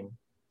game.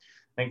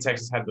 I think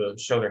Texas had to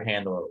show their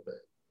hand a little bit.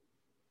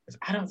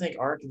 I don't think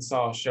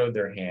Arkansas showed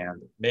their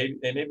hand. Maybe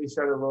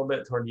showed it a little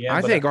bit toward the end.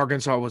 I But think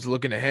Arkansas was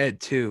looking ahead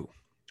too.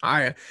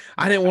 I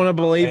didn't want to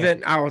believe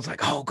it. I was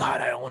like, oh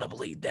God, I don't want to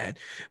believe that.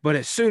 But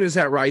as soon as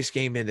that Rice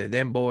game ended,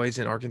 them boys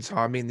in Arkansas,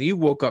 I mean, you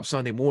woke up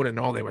Sunday morning and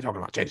all they were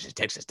talking about Texas,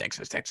 Texas,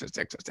 Texas, Texas,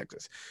 Texas,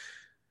 Texas.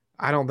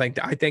 I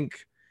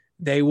think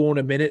they won't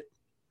admit it.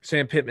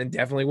 Sam Pittman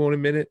definitely won't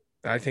admit it.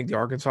 I think the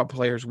Arkansas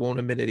players won't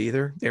admit it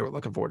either. They were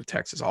looking forward to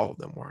Texas. All of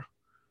them were.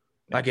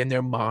 Like in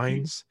their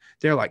minds,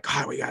 they're like,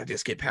 God, we got to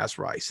just get past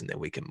Rice and then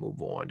we can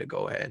move on to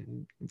go ahead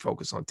and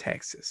focus on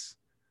Texas.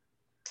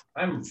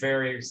 I'm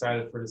very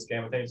excited for this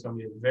game. I think it's going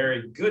to be a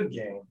very good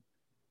game.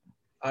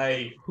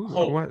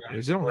 What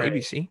is it on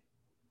ABC?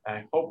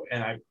 I hope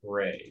and I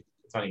pray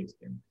it's on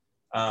ESPN.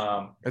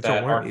 It's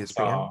that on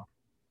Arkansas ESPN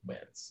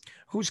wins.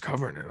 Who's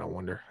covering it? I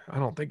wonder. I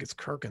don't think it's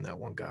Kirk and that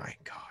one guy.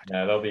 God.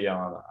 Yeah, they'll be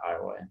on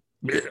Iowa.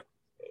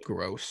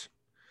 Gross.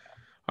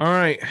 All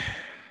right.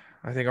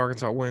 I think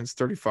Arkansas wins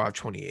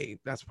 35-28.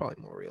 That's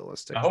probably more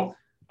realistic. I hope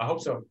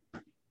so.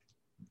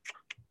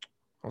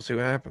 I'll see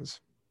what happens.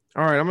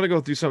 All right, I'm going to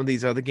go through some of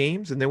these other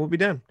games, and then we'll be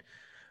done.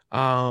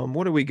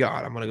 What do we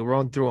got? I'm going to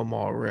run through them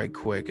all right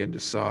quick and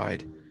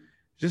decide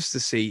just to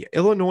see.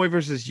 Illinois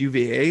versus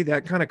UVA,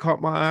 that kind of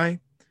caught my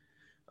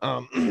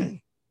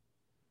eye.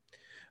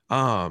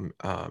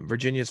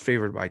 Virginia's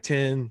favored by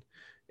 10.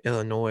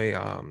 Illinois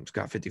has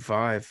got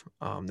 55.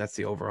 That's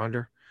the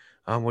over-under.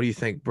 What do you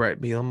think, Brett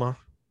Bielema?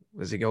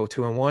 Does he go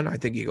 2-1? I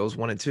think he goes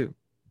 1-2.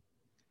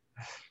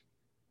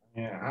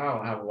 Yeah, I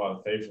don't have a lot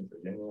of faith in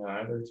Virginia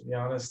either, to be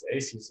honest.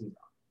 ACC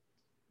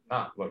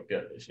not look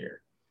good this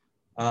year.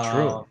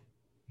 True.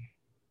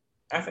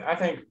 I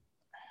think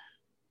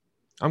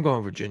I'm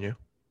going Virginia.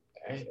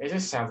 It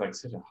just sounds like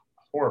such a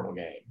horrible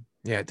game.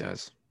 Yeah, it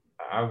does.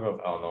 I'll go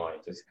with Illinois.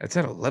 It's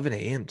at 11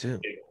 a.m. too.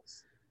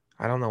 Eagles.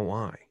 I don't know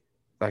why.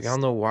 Like, I don't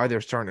know why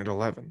they're starting at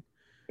 11.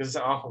 This is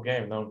an awful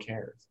game. No one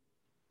cares.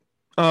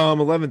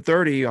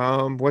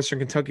 11:30. Western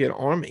Kentucky at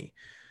Army.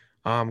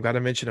 Got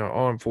to mention our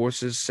armed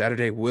forces.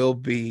 Saturday will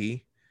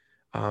be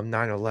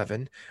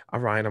 9/11.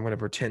 Ryan, I'm going to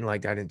pretend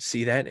like I didn't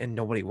see that, and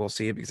nobody will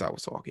see it because I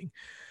was talking.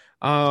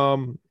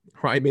 Ryan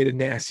made a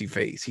nasty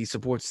face. He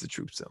supports the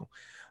troops though.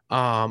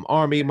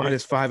 Army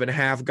minus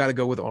 5.5. Got to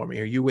go with Army.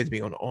 Are you with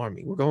me on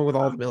Army? We're going with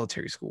all the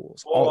military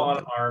schools. All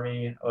on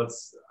Army.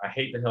 I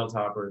hate the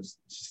Hilltoppers.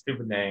 It's a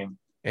stupid name.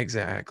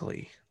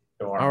 Exactly.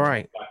 All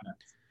right.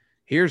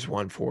 Here's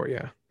one for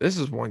you. This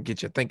is one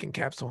get your thinking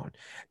caps on.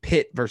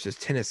 Pitt versus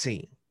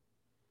Tennessee.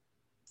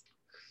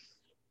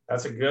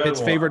 That's a good Pitt's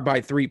one. favored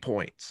by 3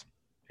 points.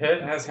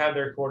 Pitt has had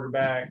their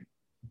quarterback.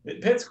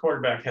 Pitt's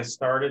quarterback has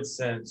started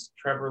since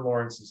Trevor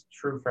Lawrence's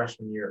true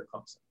freshman year at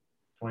Clemson,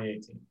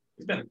 2018.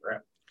 He's been a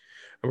threat.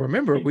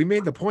 Remember, we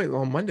made the point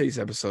on Monday's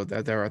episode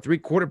that there are 3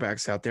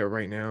 quarterbacks out there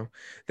right now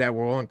that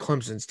were on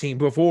Clemson's team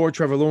before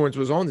Trevor Lawrence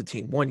was on the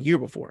team 1 year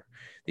before,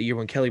 the year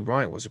when Kelly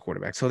Bryant was a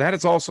quarterback. So that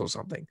is also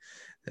something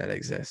that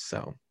exists.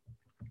 So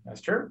that's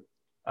true.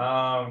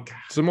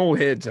 Some old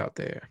heads out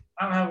there.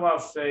 I don't have a lot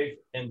of faith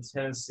in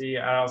Tennessee.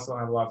 I also don't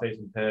have a lot of faith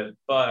in Pitt,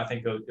 but I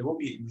think it will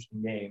be an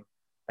interesting game.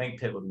 I think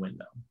Pitt would win,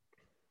 though.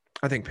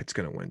 I think Pitt's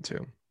going to win,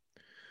 too.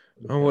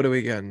 Oh, what do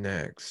we got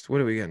next?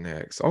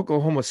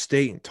 Oklahoma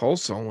State and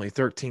Tulsa, only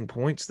 13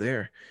 points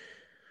there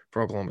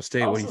for Oklahoma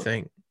State. What do you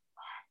think?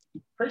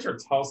 Pretty sure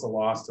Tulsa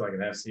lost to like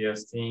an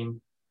FCS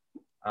team.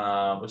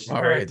 Which is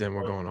all right, then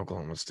we're going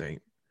Oklahoma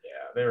State. Yeah,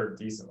 they were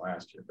decent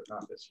last year, but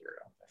not this year.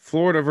 I don't think.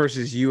 Florida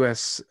versus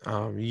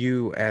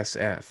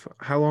USF.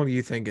 How long do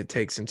you think it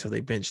takes until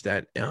they bench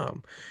that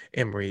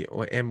Emory,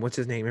 and what's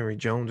his name, Emory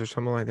Jones or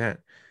something like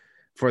that,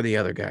 for the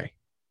other guy?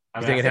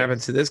 You think it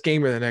happens to this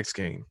game or the next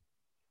game?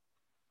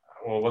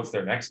 Well, what's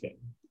their next game?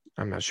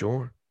 I'm not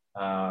sure.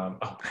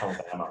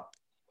 Alabama.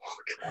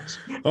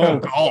 Oh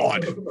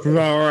God! All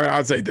right,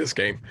 I'll say this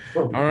game.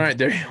 All right,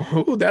 there.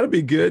 Ooh, that'll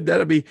be good.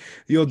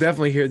 You'll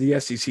definitely hear the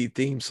SEC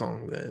theme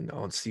song then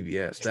on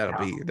CBS.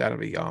 That'll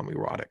be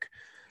erotic.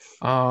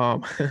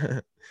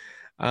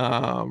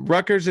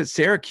 Rutgers at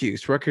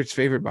Syracuse. Rutgers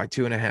favored by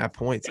 2.5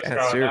 points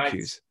at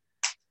Syracuse.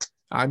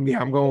 I'm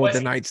going with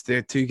the Knights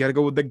there too. You got to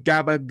go with the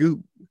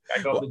Gabagoop.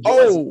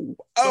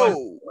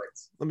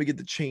 Let me get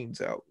the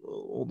chains out.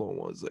 Hold on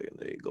 1 second.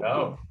 There you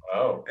go.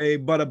 Oh. Hey,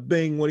 bada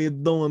bing. What are you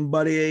doing,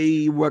 buddy?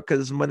 Hey,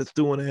 Rutgers minus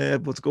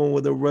 2.5. What's going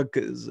with the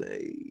Rutgers?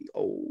 Hey,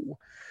 oh.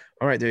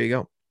 All right, there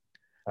you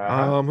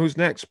go. Who's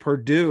next?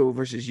 Purdue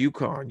versus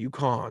UConn.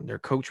 UConn, their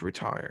coach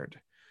retired.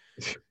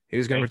 He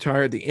was going to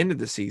retire at the end of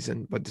the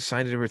season, but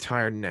decided to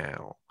retire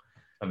now.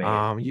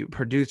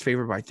 Purdue's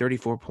favored by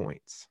 34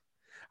 points.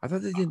 I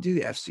thought they didn't do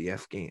the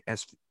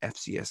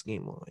FCS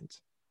game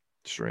lines.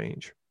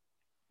 Strange.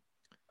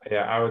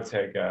 Yeah, I would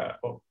take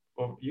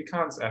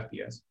UConn's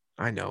FBS.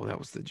 I know, that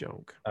was the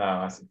joke.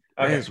 I see. Okay.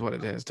 Okay. That is what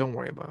it is. Don't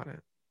worry about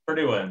it.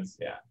 Purdue wins.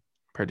 Yeah.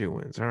 Purdue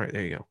wins. All right,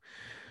 there you go.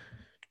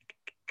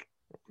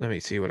 Let me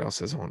see what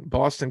else is on.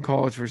 Boston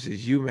College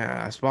versus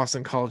UMass.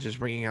 Boston College is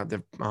bringing out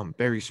the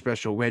very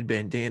special red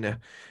bandana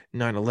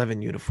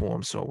 9/11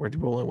 uniform. So we're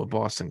rolling with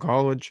Boston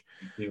College.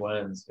 He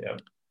wins.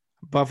 Yep.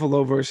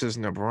 Buffalo versus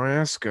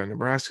Nebraska.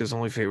 Nebraska is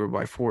only favored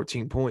by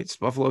 14 points.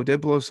 Buffalo did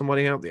blow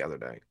somebody out the other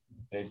day.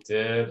 They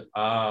did.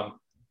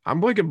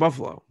 I'm liking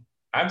Buffalo.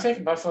 I'm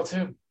taking Buffalo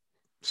too.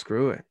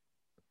 Screw it.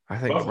 I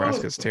think Buffalo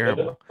Nebraska's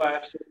terrible. They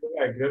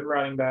got a good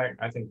running back.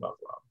 I think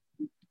Buffalo.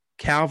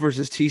 Cal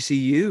versus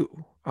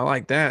TCU. I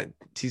like that.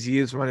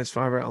 TCU is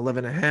 -5 at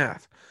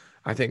 11.5.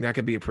 I think that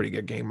could be a pretty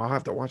good game. I'll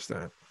have to watch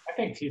that. I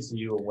think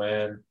TCU will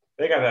win.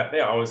 They got that.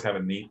 They always have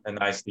a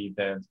nice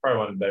defense. Probably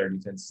one of the better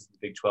defenses in the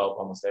Big 12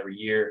 almost every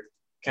year.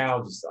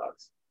 Cal just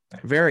sucks.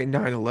 Very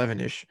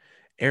 9/11-ish.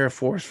 Air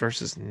Force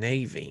versus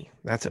Navy.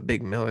 That's a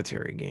big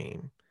military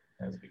game.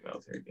 That's a big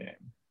military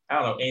game. I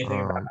don't know anything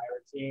about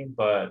either team,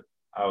 but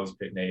I always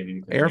pick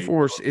Navy. Air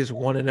Force is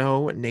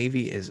 1-0.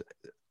 Navy is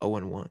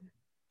 0-1.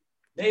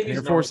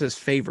 Air Force is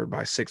favored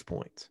by 6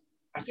 points.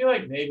 I feel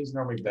like Navy's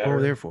normally better.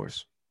 Oh, Air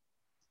Force.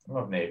 I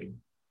love Navy.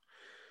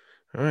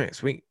 All right,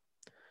 sweet.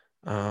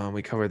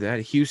 We covered that.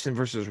 Houston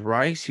versus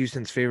Rice.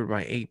 Houston's favored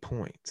by 8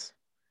 points.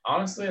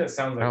 Honestly, that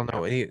sounds like I don't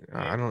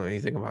know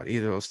anything about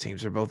either of those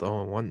teams. They're both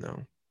 0-1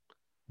 though.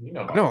 You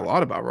know, I know a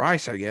lot about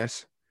Rice, I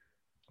guess.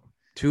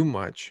 Too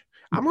much.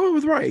 I'm going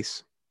with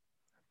Rice.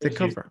 To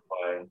cover.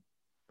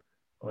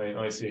 Let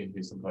me see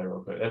Houston play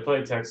real quick. They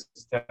played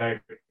Texas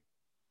Tech.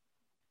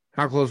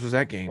 How close was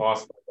that game?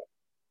 Lost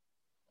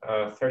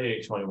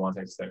 38-21.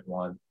 Texas Tech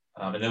won,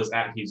 and it was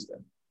at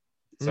Houston.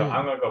 So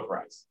I'm gonna go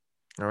Rice.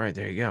 All right,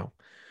 there you go.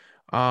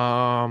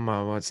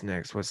 What's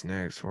next?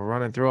 We're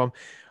running through them.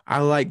 I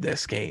like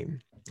this game.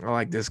 I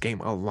like this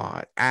game a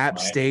lot. App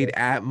State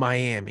at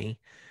Miami.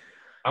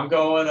 I'm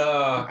going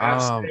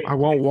App State. I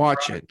won't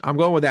watch it. I'm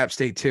going with App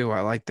State too.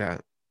 I like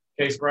that.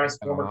 Case Bryce,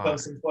 former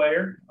Clemson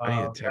player.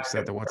 I need to text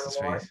that to what's his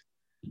face.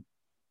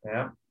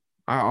 Yeah.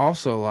 I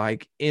also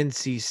like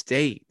NC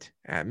State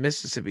at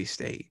Mississippi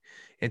State.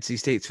 NC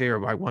State's favored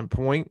by 1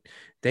 point.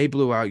 They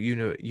blew out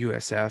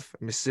USF.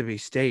 Mississippi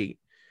State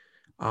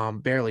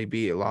barely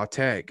beat La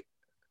Tech.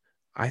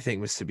 I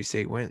think Mississippi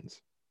State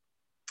wins.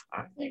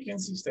 I think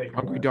NC State.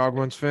 Hungry dog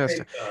runs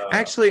faster.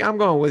 Actually, I'm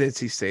going with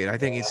NC State. I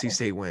think NC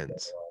State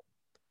wins.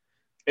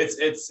 It's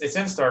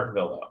in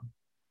Starkville though.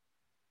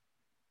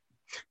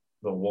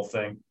 The Wolf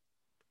thing.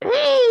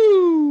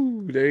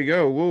 Woo! There you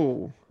go.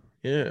 Whoa.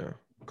 Yeah.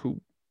 Cool.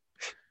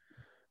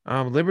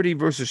 Liberty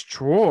versus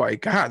Troy.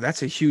 God,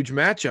 that's a huge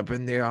matchup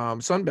in the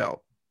Sun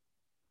Belt.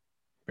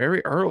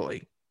 Very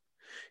early.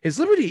 Is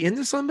Liberty in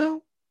the Sun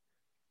Belt?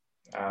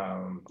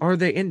 Or are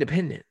they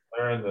independent?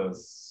 They're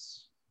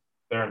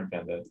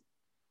independent.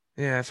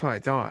 Yeah, that's what I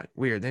thought.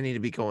 Weird. They need to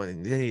be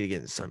going. They need to get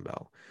in the Sun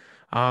Belt.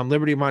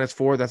 Liberty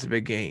 -4. That's a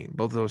big game.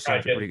 Both of those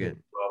teams are pretty good.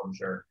 Well, I'm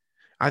sure.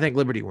 I think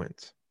Liberty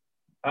wins.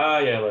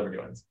 Yeah, Liberty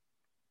wins.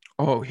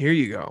 Oh, here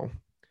you go.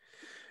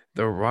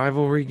 The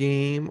rivalry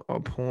game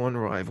upon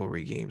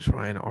rivalry games.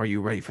 Ryan, are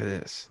you ready for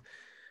this?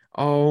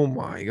 Oh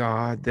my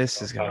God,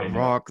 this is gonna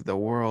rock the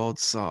world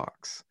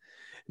socks.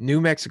 New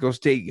Mexico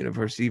State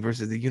University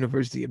versus the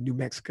University of New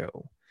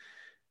Mexico.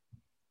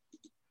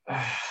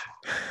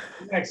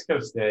 New Mexico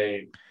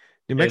State.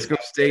 New Mexico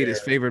State is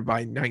favored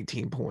by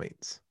 19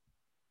 points.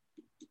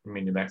 You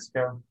mean New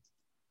Mexico?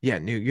 Yeah,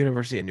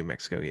 University of New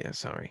Mexico. Yeah,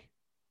 sorry.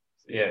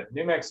 Yeah,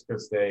 New Mexico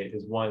State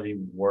is one of the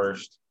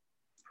worst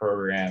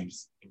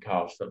programs in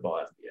college football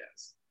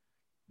FBS.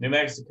 New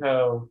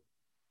Mexico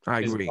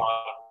is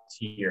top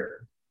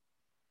tier,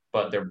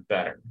 but they're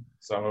better.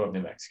 So I'm going with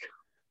New Mexico.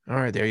 All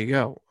right, there you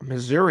go.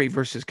 Missouri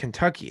versus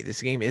Kentucky.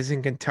 This game is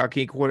in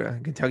Kentucky.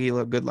 Kentucky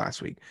looked good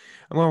last week.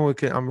 I'm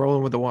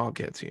rolling with the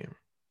Wildcats here.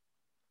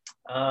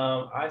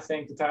 I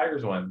think the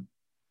Tigers win.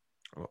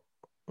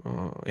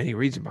 Any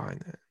reason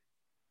behind that?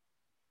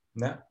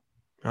 No.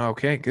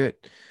 Okay, good.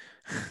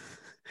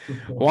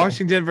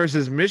 Washington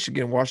versus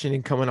Michigan.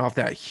 Washington coming off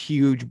that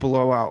huge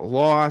blowout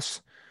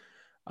loss.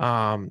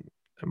 And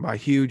by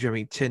huge, I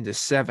mean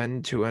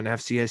 10-7 to an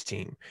FCS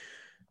team.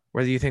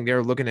 Whether you think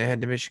they're looking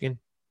ahead to Michigan?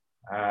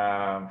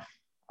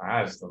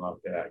 I just don't know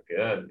if they're that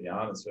good, to be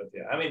honest with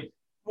you. I mean,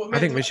 I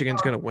think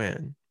Michigan's going to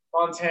win.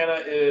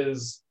 Montana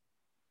is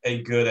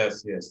a good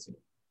FCS team.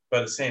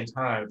 But at the same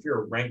time, if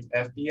you're a ranked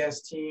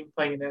FBS team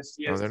playing an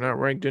FCS no, they're not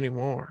ranked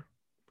anymore.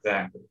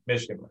 Exactly.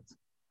 Michigan wins.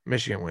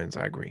 Michigan wins,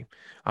 I agree.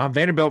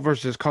 Vanderbilt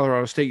versus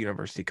Colorado State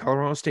University.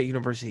 Colorado State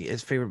University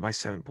is favored by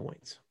 7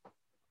 points.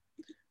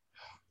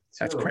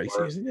 That's crazy,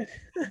 isn't it?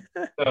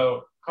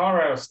 So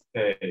Colorado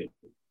State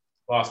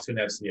lost to an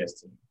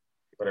FCS team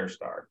for their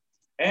start.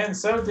 And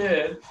so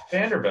did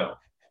Vanderbilt.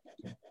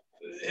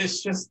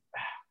 It's just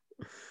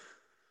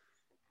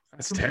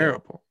that's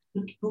terrible.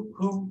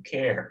 Who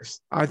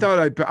cares? I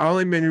thought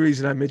only main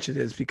reason I mentioned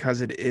it is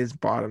because it is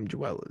bottom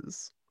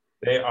dwellers.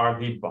 They are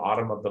the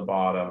bottom of the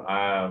bottom.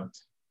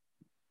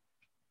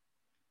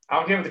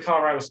 I'll give it to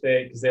Colorado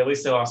State because at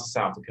least they lost to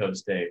South Dakota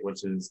State,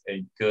 which is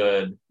a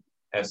good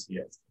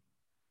FCS.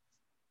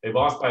 They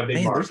lost by a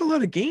big margin. There's a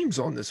lot of games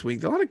on this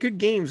week. A lot of good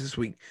games this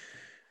week.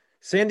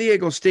 San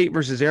Diego State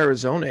versus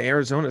Arizona.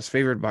 Arizona's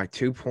favored by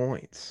 2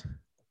 points.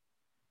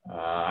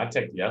 I'd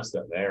take the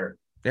upset there.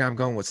 Yeah, I'm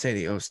going with San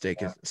Diego State.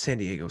 San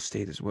Diego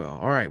State as well.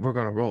 All right, we're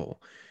gonna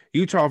roll.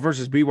 Utah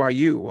versus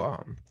BYU.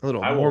 A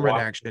little Mormon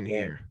action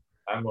here.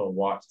 I'm gonna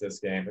watch this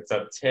game. It's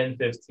up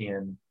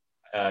 10:15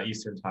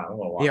 Eastern time. I'm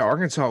gonna watch. Yeah,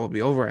 Arkansas will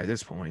be over at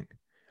this point.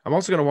 I'm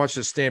also gonna watch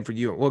the Stanford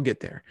U. We'll get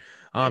there.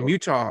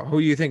 Utah.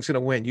 Who do you think's gonna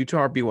win?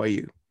 Utah or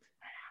BYU?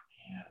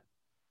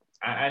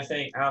 I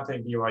don't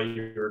think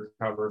BYU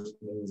recovers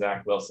from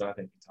Zach Wilson. I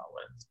think Utah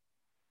wins.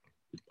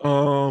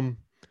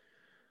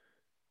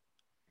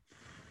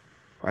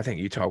 I think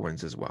Utah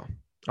wins as well.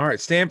 All right,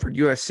 Stanford,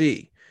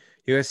 USC.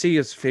 USC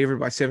is favored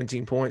by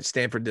 17 points.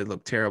 Stanford did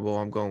look terrible.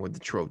 I'm going with the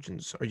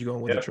Trojans. Are you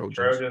going with the Trojans?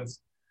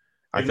 Trojans.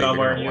 I think I'm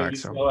wearing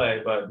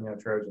UCLA, but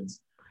Trojans.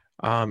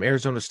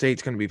 Arizona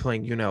State's going to be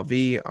playing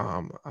UNLV.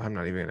 I'm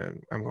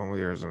going with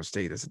Arizona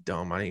State. That's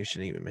dumb. I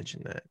shouldn't even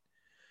mention that.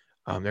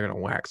 They're going to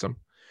wax them.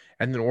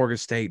 And then Oregon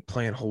State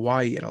playing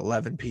Hawaii at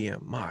 11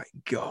 p.m. My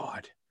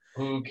God.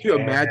 Can you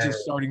imagine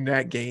starting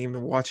that game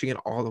and watching it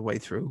all the way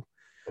through?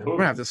 I'm going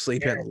to have to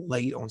sleep in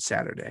late on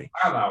Saturday.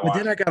 But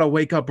then I got to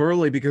wake up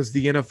early because of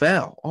the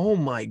NFL. Oh,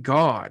 my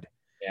God.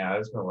 Yeah,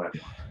 there's no way.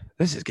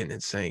 This is getting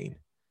insane.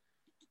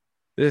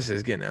 This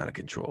is getting out of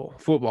control.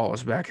 Football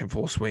is back in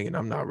full swing, and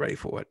I'm not ready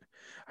for it.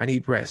 I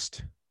need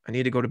rest. I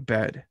need to go to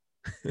bed.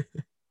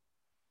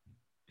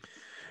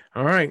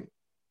 All right.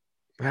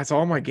 That's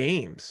all my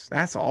games.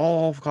 That's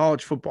all of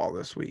college football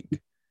this week. There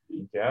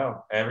you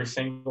go. Every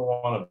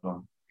single one of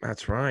them.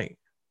 That's right.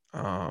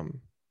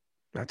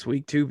 That's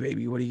week 2,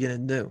 baby. What are you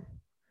going to do?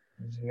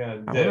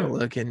 I'm going to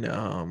look in.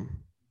 No,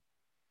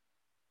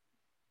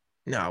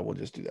 we'll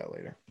just do that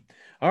later.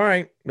 All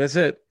right. That's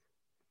it.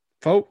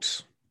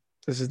 Folks,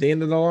 this is the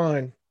end of the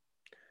line.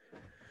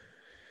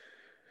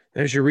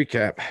 There's your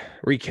recap,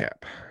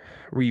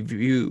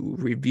 review,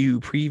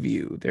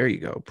 preview. There you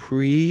go.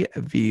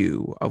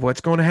 Preview of what's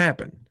going to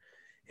happen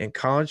in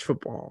college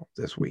football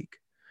this week.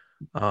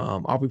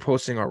 I'll be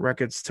posting our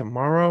records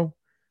tomorrow.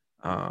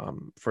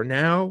 For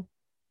now,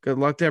 good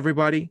luck to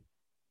everybody.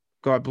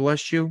 God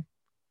bless you.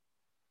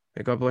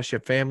 May God bless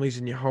your families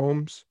and your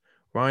homes.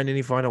 Ryan,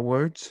 any final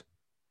words?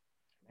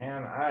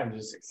 Man, I'm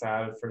just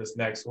excited for this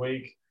next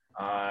week.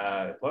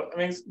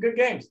 It's good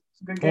games.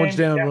 Horns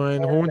down,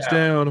 Ryan. Horns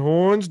down.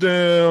 Horns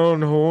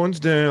down.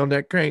 Horns down.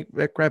 That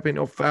crap ain't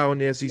no foul in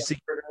the SEC.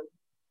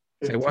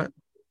 Say what?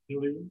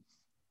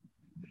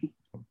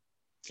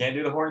 Can't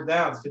do the horns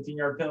down. It's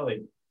 15-yard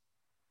penalty.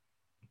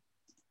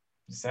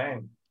 Just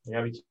saying. You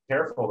gotta be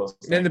careful. Those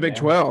in the Big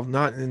 12,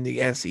 not in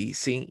the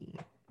SEC. I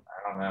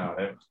don't know.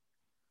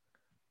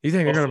 You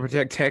think they're going to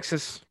protect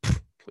Texas?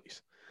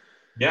 Please.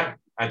 Yeah,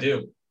 I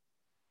do.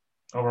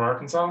 Over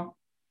Arkansas?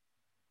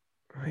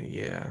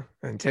 Yeah,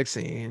 and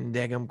Texas in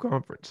daggum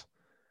conference.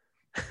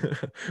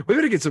 We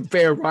better get some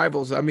fair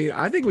rivals. I mean,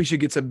 I think we should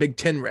get some Big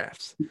 10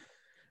 refs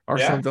or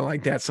something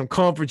like that. Some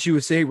Conference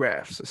USA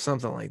refs or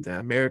something like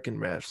that. American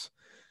refs.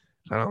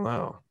 I don't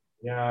know.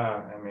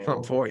 Yeah,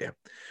 something for you.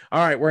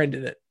 All right, we're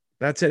ending it.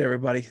 That's it,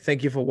 everybody.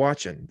 Thank you for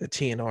watching the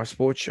TNR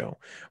Sports Show.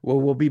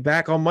 We'll be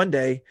back on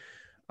Monday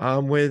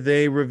with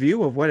a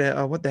review of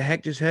what the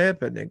heck just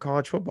happened in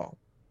college football.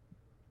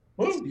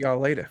 See y'all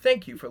later.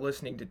 Thank you for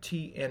listening to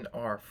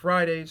TNR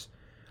Fridays.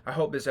 I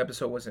hope this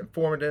episode was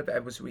informative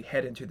as we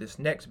head into this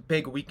next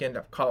big weekend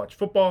of college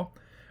football.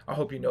 I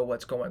hope you know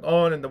what's going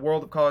on in the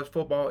world of college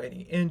football,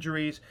 any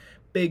injuries,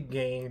 big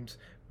games,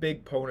 big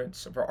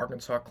opponents for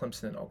Arkansas,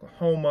 Clemson, and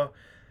Oklahoma,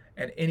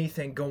 and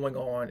anything going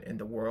on in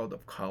the world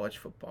of college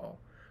football.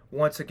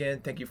 Once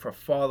again, thank you for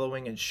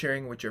following and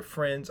sharing with your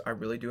friends. I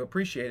really do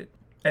appreciate it.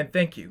 And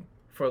thank you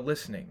for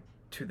listening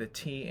to the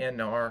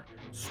TNR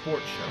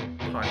Sports Show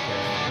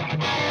podcast.